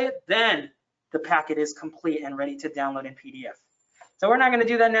verify it, then the packet is complete and ready to download in PDF. So we're not going to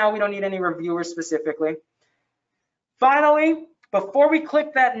do that now. We don't need any reviewers specifically. Finally, before we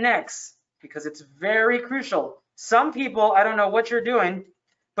click that next, because it's very crucial, some people, I don't know what you're doing,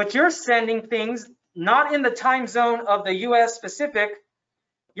 but you're sending things not in the time zone of the US Pacific,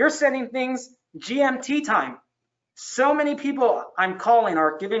 you're sending things GMT time. So many people I'm calling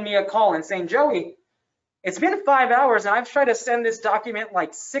are giving me a call and saying, Joey, it's been 5 hours and I've tried to send this document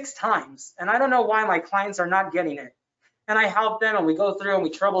like 6 times and I don't know why my clients are not getting it. And I help them and we go through and we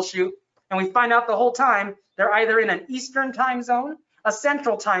troubleshoot and we find out the whole time they're either in an Eastern time zone, a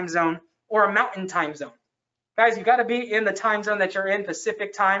Central time zone, or a Mountain time zone. Guys, you got to be in the time zone that you're in,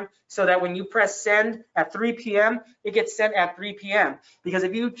 Pacific time, so that when you press send at 3 p.m., it gets sent at 3 p.m. Because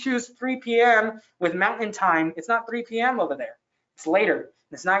if you choose 3 p.m. with Mountain time, it's not 3 p.m. over there. It's later.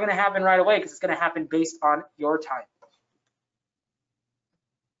 It's not going to happen right away because it's going to happen based on your time.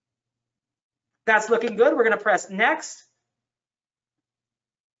 That's looking good. We're going to press next.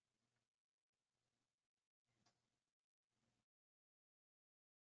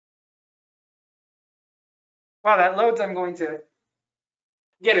 While that loads, I'm going to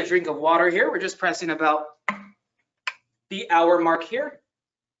get a drink of water here. We're just pressing about the hour mark here.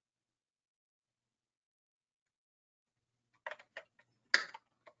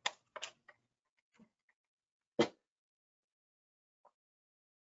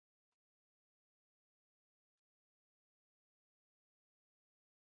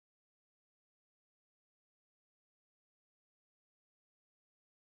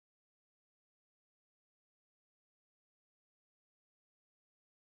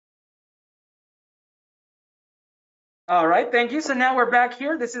 All right, thank you. So now we're back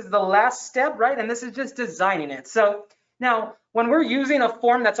here. This is the last step, right? And this is just designing it. So now when we're using a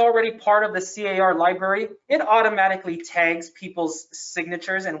form that's already part of the CAR library, it automatically tags people's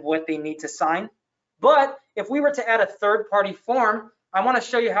signatures and what they need to sign. But if we were to add a third-party form, I want to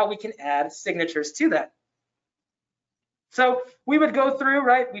show you how we can add signatures to that. So we would go through,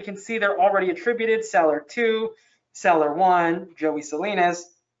 right? We can see they're already attributed, seller 2, seller 1, Joey Salinas.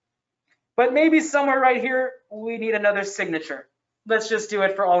 But maybe somewhere right here, we need another signature. Let's just do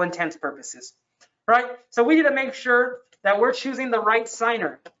it for all intents purposes, right? So we need to make sure that we're choosing the right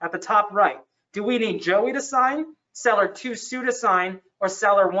signer at the top right. Do we need Joey to sign, seller 2 Sue to sign, or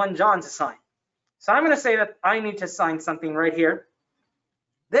seller 1 John to sign? So I'm going to say that I need to sign something right here.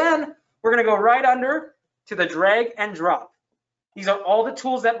 Then we're going to go right under to the drag and drop. These are all the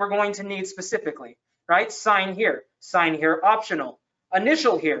tools that we're going to need specifically, right? Sign here optional,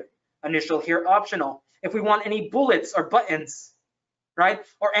 initial here optional. If we want any bullets or buttons, right,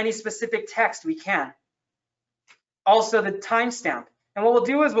 or any specific text, we can. Also the timestamp. And what we'll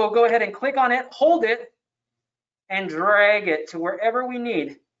do is we'll go ahead and click on it, hold it, and drag it to wherever we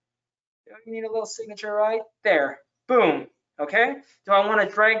need. We need a little signature right there. Boom. Okay. Do I want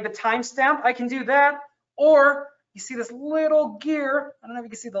to drag the timestamp? I can do that. Or you see this little gear. I don't know if you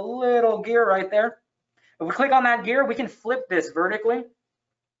can see the little gear right there. If we click on that gear, we can flip this vertically.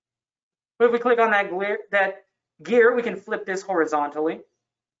 But if we click on that gear, we can flip this horizontally.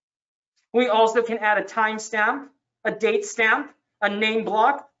 We also can add a timestamp, a date stamp, a name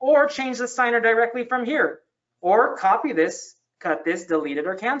block, or change the signer directly from here. Or copy this, cut this, delete it,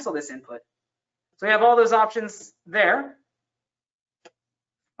 or cancel this input. So we have all those options there.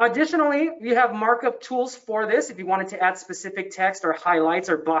 Additionally, you have markup tools for this if you wanted to add specific text or highlights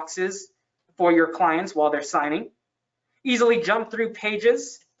or boxes for your clients while they're signing. Easily jump through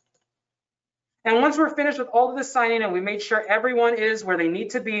pages. And once we're finished with all of the signing and we made sure everyone is where they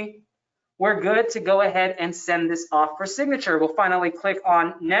need to be, we're good to go ahead and send this off for signature. We'll finally click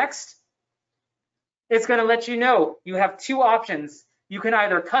on next. It's going to let you know you have 2 options. You can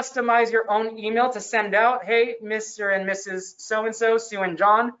either customize your own email to send out, hey, Mr. and Mrs. So-and-so, Sue and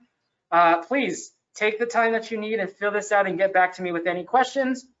John, please take the time that you need and fill this out and get back to me with any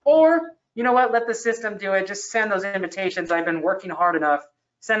questions. Or, you know what, let the system do it. Just send those invitations. I've been working hard enough.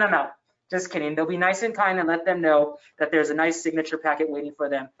 Send them out. Just kidding. They'll be nice and kind and let them know that there's a nice signature packet waiting for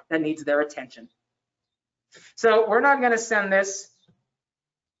them that needs their attention. So we're not going to send this.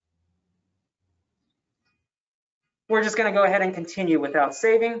 We're just going to go ahead and continue without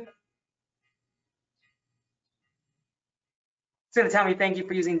saving. It's going to tell me thank you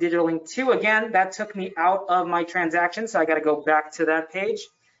for using Digital Link 2. Again, that took me out of my transaction, so I got to go back to that page.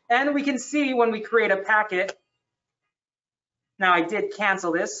 And we can see when we create a packet. Now I did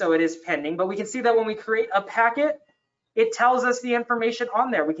cancel this, so it is pending, but we can see that when we create a packet, it tells us the information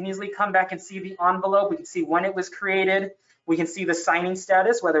on there. We can easily come back and see the envelope. We can see when it was created. We can see the signing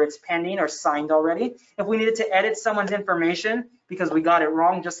status, whether it's pending or signed already. If we needed to edit someone's information because we got it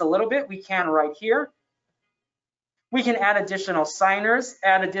wrong just a little bit, we can right here. We can add additional signers,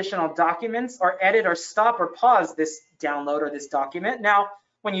 add additional documents, or edit or stop or pause this download or this document. Now,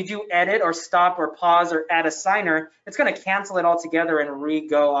 when you do edit or stop or pause or add a signer, it's going to cancel it all together and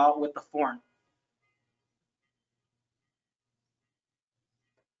re-go out with the form.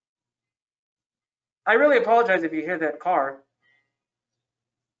 I really apologize if you hear that car.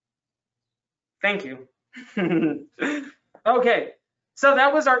 Thank you. Okay, so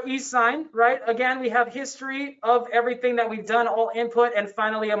that was our e-sign, right? Again, we have history of everything that we've done, all input, and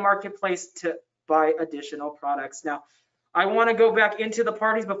finally a marketplace to buy additional products. Now, I want to go back into the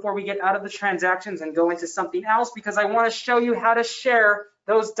parties before we get out of the transactions and go into something else, because I want to show you how to share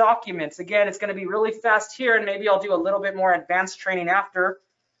those documents. Again, it's going to be really fast here, and maybe I'll do a little bit more advanced training after.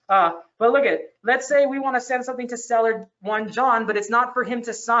 But look at, let's say we want to send something to seller one John, but it's not for him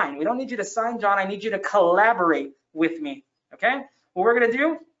to sign. We don't need you to sign, John. I need you to collaborate with me. Okay? What we're going to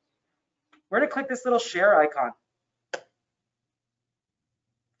do, we're going to click this little share icon.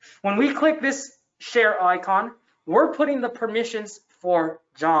 When we click this share icon, we're putting the permissions for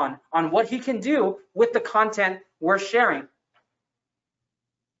John on what he can do with the content we're sharing.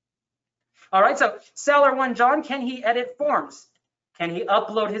 All right, so seller one John, can he edit forms? Can he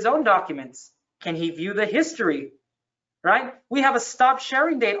upload his own documents? Can he view the history? Right? We have a stop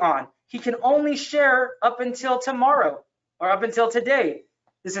sharing date on. He can only share up until tomorrow or up until today.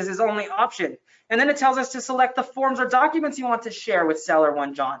 This is his only option. And then it tells us to select the forms or documents you want to share with seller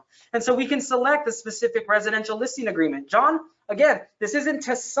one John. And so we can select the specific residential listing agreement. John, again, this isn't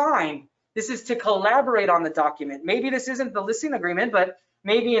to sign. This is to collaborate on the document. Maybe this isn't the listing agreement, but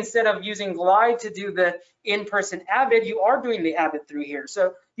maybe instead of using Glide to do the in-person Avid, you are doing the Avid through here.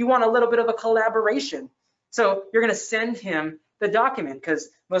 So you want a little bit of a collaboration. So you're going to send him the document, because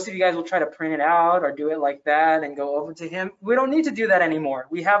most of you guys will try to print it out or do it like that and go over to him. We don't need to do that anymore.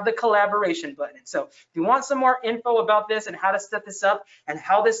 We have the collaboration button. So if you want some more info about this and how to set this up and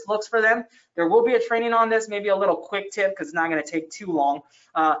how this looks for them, there will be a training on this, maybe a little quick tip because it's not going to take too long.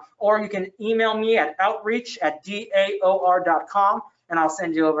 Or you can email me at outreach@daor.com and I'll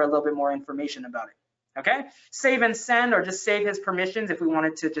send you over a little bit more information about it. Okay? Save and send, or just save his permissions if we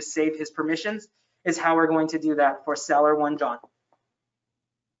wanted to just save his permissions, is how we're going to do that for seller one John.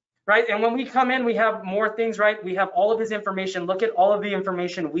 Right, and when we come in, we have more things, right? We have all of his information. Look at all of the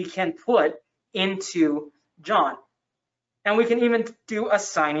information we can put into John. And we can even do a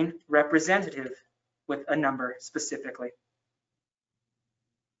signing representative with a number specifically.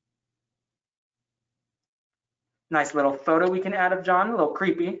 Nice little photo we can add of John, a little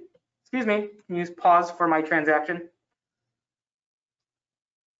creepy. Excuse me, can you pause for my transaction?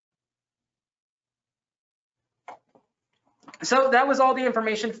 So that was all the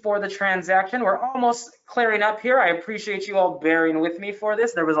information for the transaction. We're almost clearing up here. I appreciate you all bearing with me for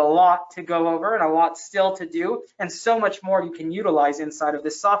this. There was a lot to go over and a lot still to do, and so much more you can utilize inside of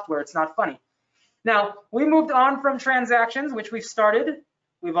this software. It's not funny. Now, we moved on from transactions, which we've started.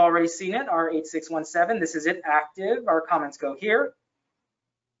 We've already seen it, our 8617. This is it active. Our comments go here.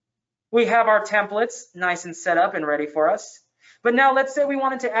 We have our templates nice and set up and ready for us. But now let's say we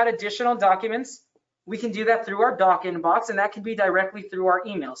wanted to add additional documents. We can do that through our doc inbox, and that can be directly through our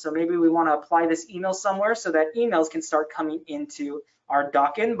email. So maybe we want to apply this email somewhere so that emails can start coming into our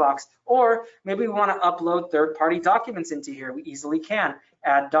doc inbox. Or maybe we want to upload third-party documents into here. We easily can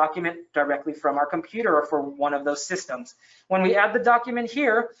add document directly from our computer or for one of those systems. When we add the document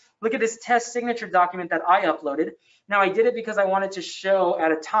here, look at this test signature document that I uploaded. Now I did it because I wanted to show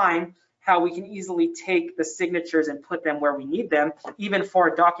at a time how we can easily take the signatures and put them where we need them, even for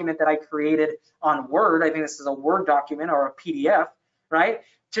a document that I created on Word. I think this is a Word document or a PDF, right?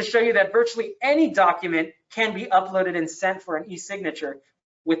 To show you that virtually any document can be uploaded and sent for an e-signature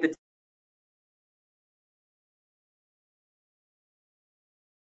with the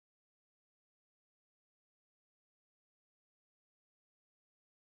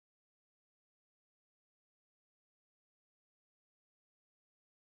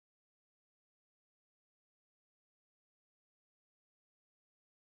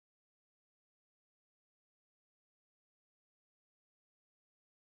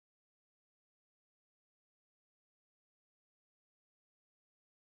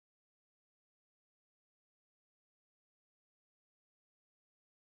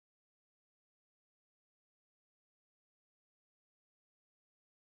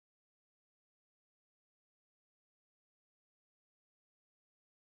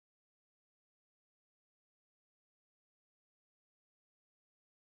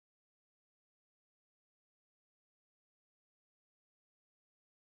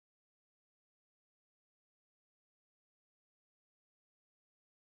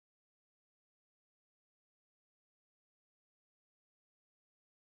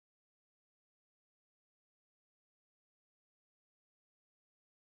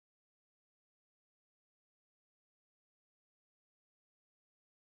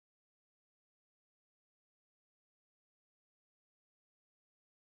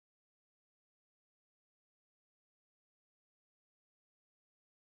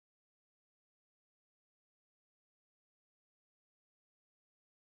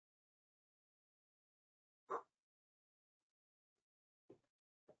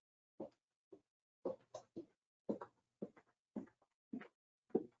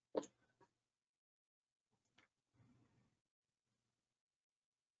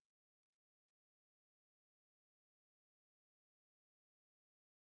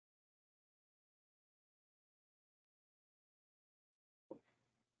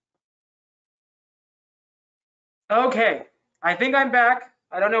Okay, I think I'm back.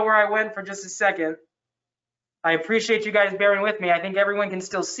 I don't know where I went for just a second. I appreciate you guys bearing with me. I think everyone can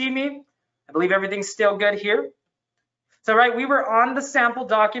still see me. I believe everything's still good here. So, right, we were on the sample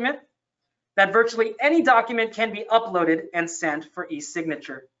document that virtually any document can be uploaded and sent for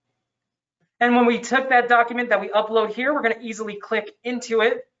e-signature. And when we took that document that we upload here, we're going to easily click into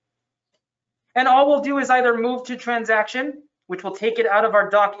it. And all we'll do is either move to transaction, which will take it out of our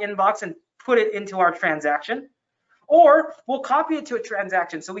doc inbox and put it into our transaction, or we'll copy it to a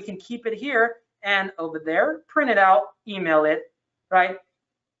transaction so we can keep it here and over there, print it out, email it, right?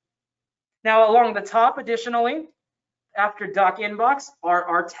 Now along the top, additionally, after doc inbox are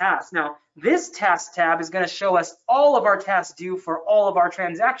our tasks. Now this task tab is going to show us all of our tasks due for all of our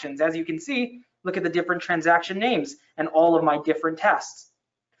transactions. As you can see, look at the different transaction names and all of my different tasks.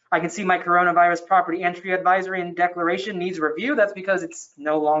 I can see my coronavirus property entry advisory and declaration needs review. That's because it's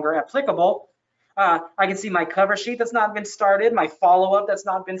no longer applicable. I can see my cover sheet that's not been started, my follow-up that's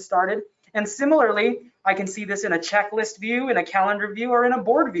not been started. And similarly, I can see this in a checklist view, in a calendar view, or in a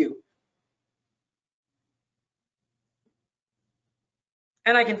board view.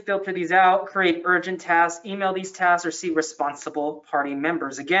 And I can filter these out, create urgent tasks, email these tasks, or see responsible party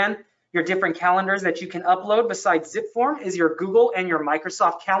members. Again, your different calendars that you can upload besides Zipform is your Google and your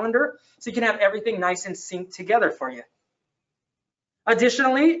Microsoft calendar, so you can have everything nice and synced together for you.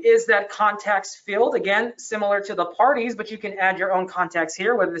 Additionally is that contacts field, again, similar to the parties, but you can add your own contacts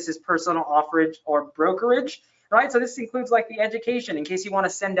here, whether this is personal offerage or brokerage, right? So this includes like the education, in case you want to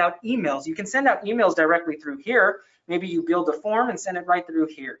send out emails. You can send out emails directly through here. Maybe you build a form and send it right through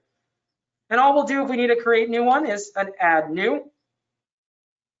here. And all we'll do if we need to create a new one is an add new.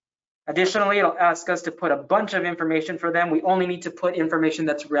 Additionally, it'll ask us to put a bunch of information for them. We only need to put information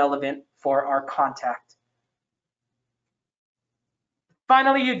that's relevant for our contact.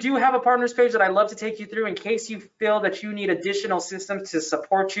 Finally, you do have a partners page that I'd love to take you through in case you feel that you need additional systems to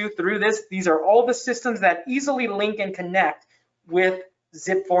support you through this. These are all the systems that easily link and connect with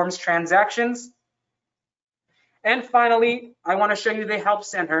Zipform's transactions. And finally, I want to show you the Help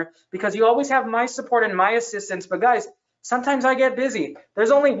Center because you always have my support and my assistance. But guys, sometimes I get busy.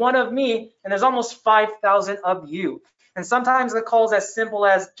 There's only one of me and there's almost 5,000 of you. And sometimes the call is as simple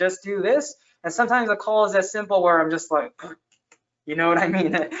as just do this. And sometimes the call is as simple where I'm just like, you know what I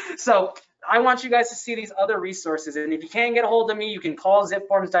mean? So I want you guys to see these other resources. And if you can't get a hold of me, you can call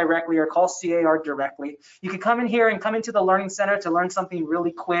Zipforms directly or call CAR directly. You can come in here and come into the Learning Center to learn something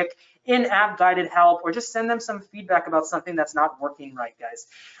really quick, in-app guided help, or just send them some feedback about something that's not working right, guys.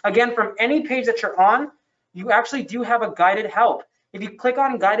 Again, from any page that you're on, you actually do have a guided help. If you click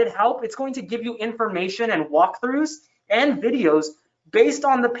on guided help, it's going to give you information and walkthroughs and videos based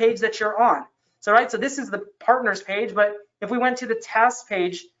on the page that you're on. So, right, so this is the partners page, but if we went to the task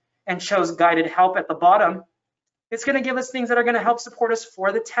page and chose guided help at the bottom, it's going to give us things that are going to help support us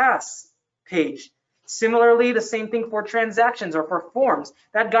for the tasks page. Similarly, the same thing for transactions or for forms.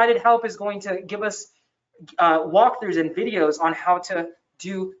 That guided help is going to give us walkthroughs and videos on how to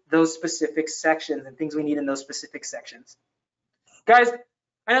do those specific sections and things we need in those specific sections. Guys,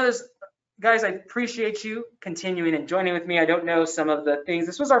 I know this. Guys, I appreciate you continuing and joining with me. I don't know some of the things.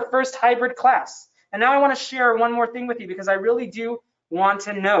 This was our first hybrid class. And now I want to share one more thing with you because I really do want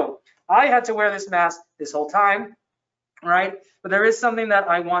to know. I had to wear this mask this whole time, right? But there is something that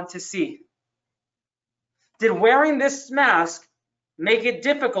I want to see. Did wearing this mask make it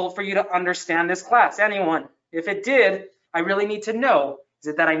difficult for you to understand this class? Anyone? If it did, I really need to know. Is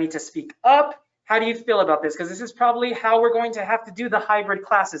it that I need to speak up? How do you feel about this? Because this is probably how we're going to have to do the hybrid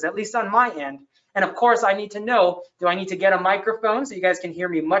classes, at least on my end. And of course, I need to know, do I need to get a microphone so you guys can hear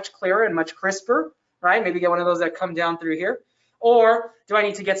me much clearer and much crisper, right? Maybe get one of those that come down through here. Or do I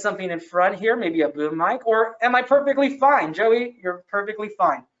need to get something in front here, maybe a boom mic? Or am I perfectly fine? Joey, you're perfectly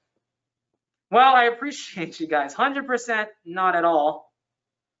fine. Well, I appreciate you guys. 100% not at all.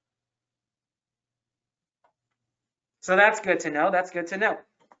 So that's good to know. That's good to know.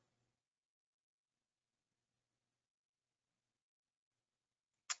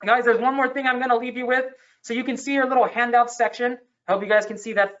 Guys, there's one more thing I'm going to leave you with. So you can see your little handout section. I hope you guys can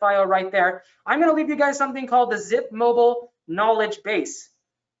see that file right there. I'm going to leave you guys something called the Zip Mobile Knowledge Base.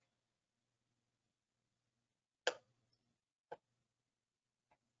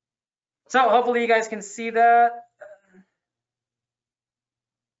 So hopefully you guys can see that.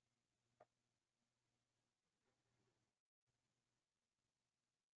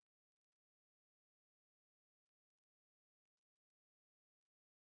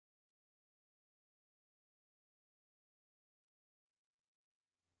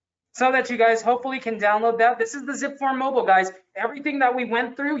 so that you guys hopefully can download that. This is the Zipform mobile, guys. Everything that we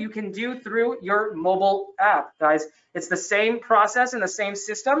went through, you can do through your mobile app, guys. It's the same process and the same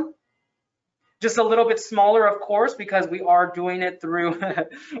system, just a little bit smaller, of course, because we are doing it through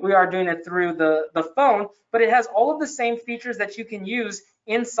the phone, but it has all of the same features that you can use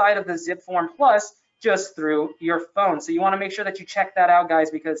inside of the Zipform Plus just through your phone. So you want to make sure that you check that out,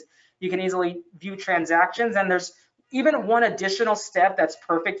 guys, because you can easily view transactions, and there's even one additional step that's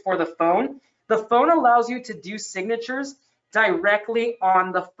perfect for the phone. The phone allows you to do signatures directly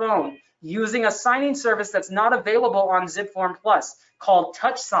on the phone using a signing service that's not available on Zipform Plus called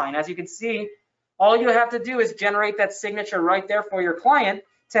TouchSign. As you can see, all you have to do is generate that signature right there for your client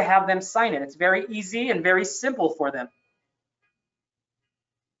to have them sign it. It's very easy and very simple for them.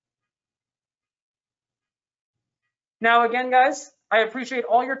 Now, again, guys, I appreciate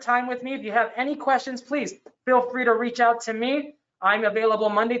all your time with me. If you have any questions, please feel free to reach out to me. I'm available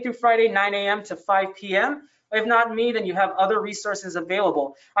Monday through Friday, 9 a.m. to 5 p.m. If not me, then you have other resources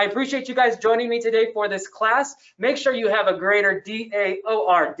available. I appreciate you guys joining me today for this class. Make sure you have a greater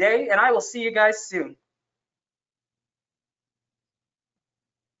DAOR day, and I will see you guys soon.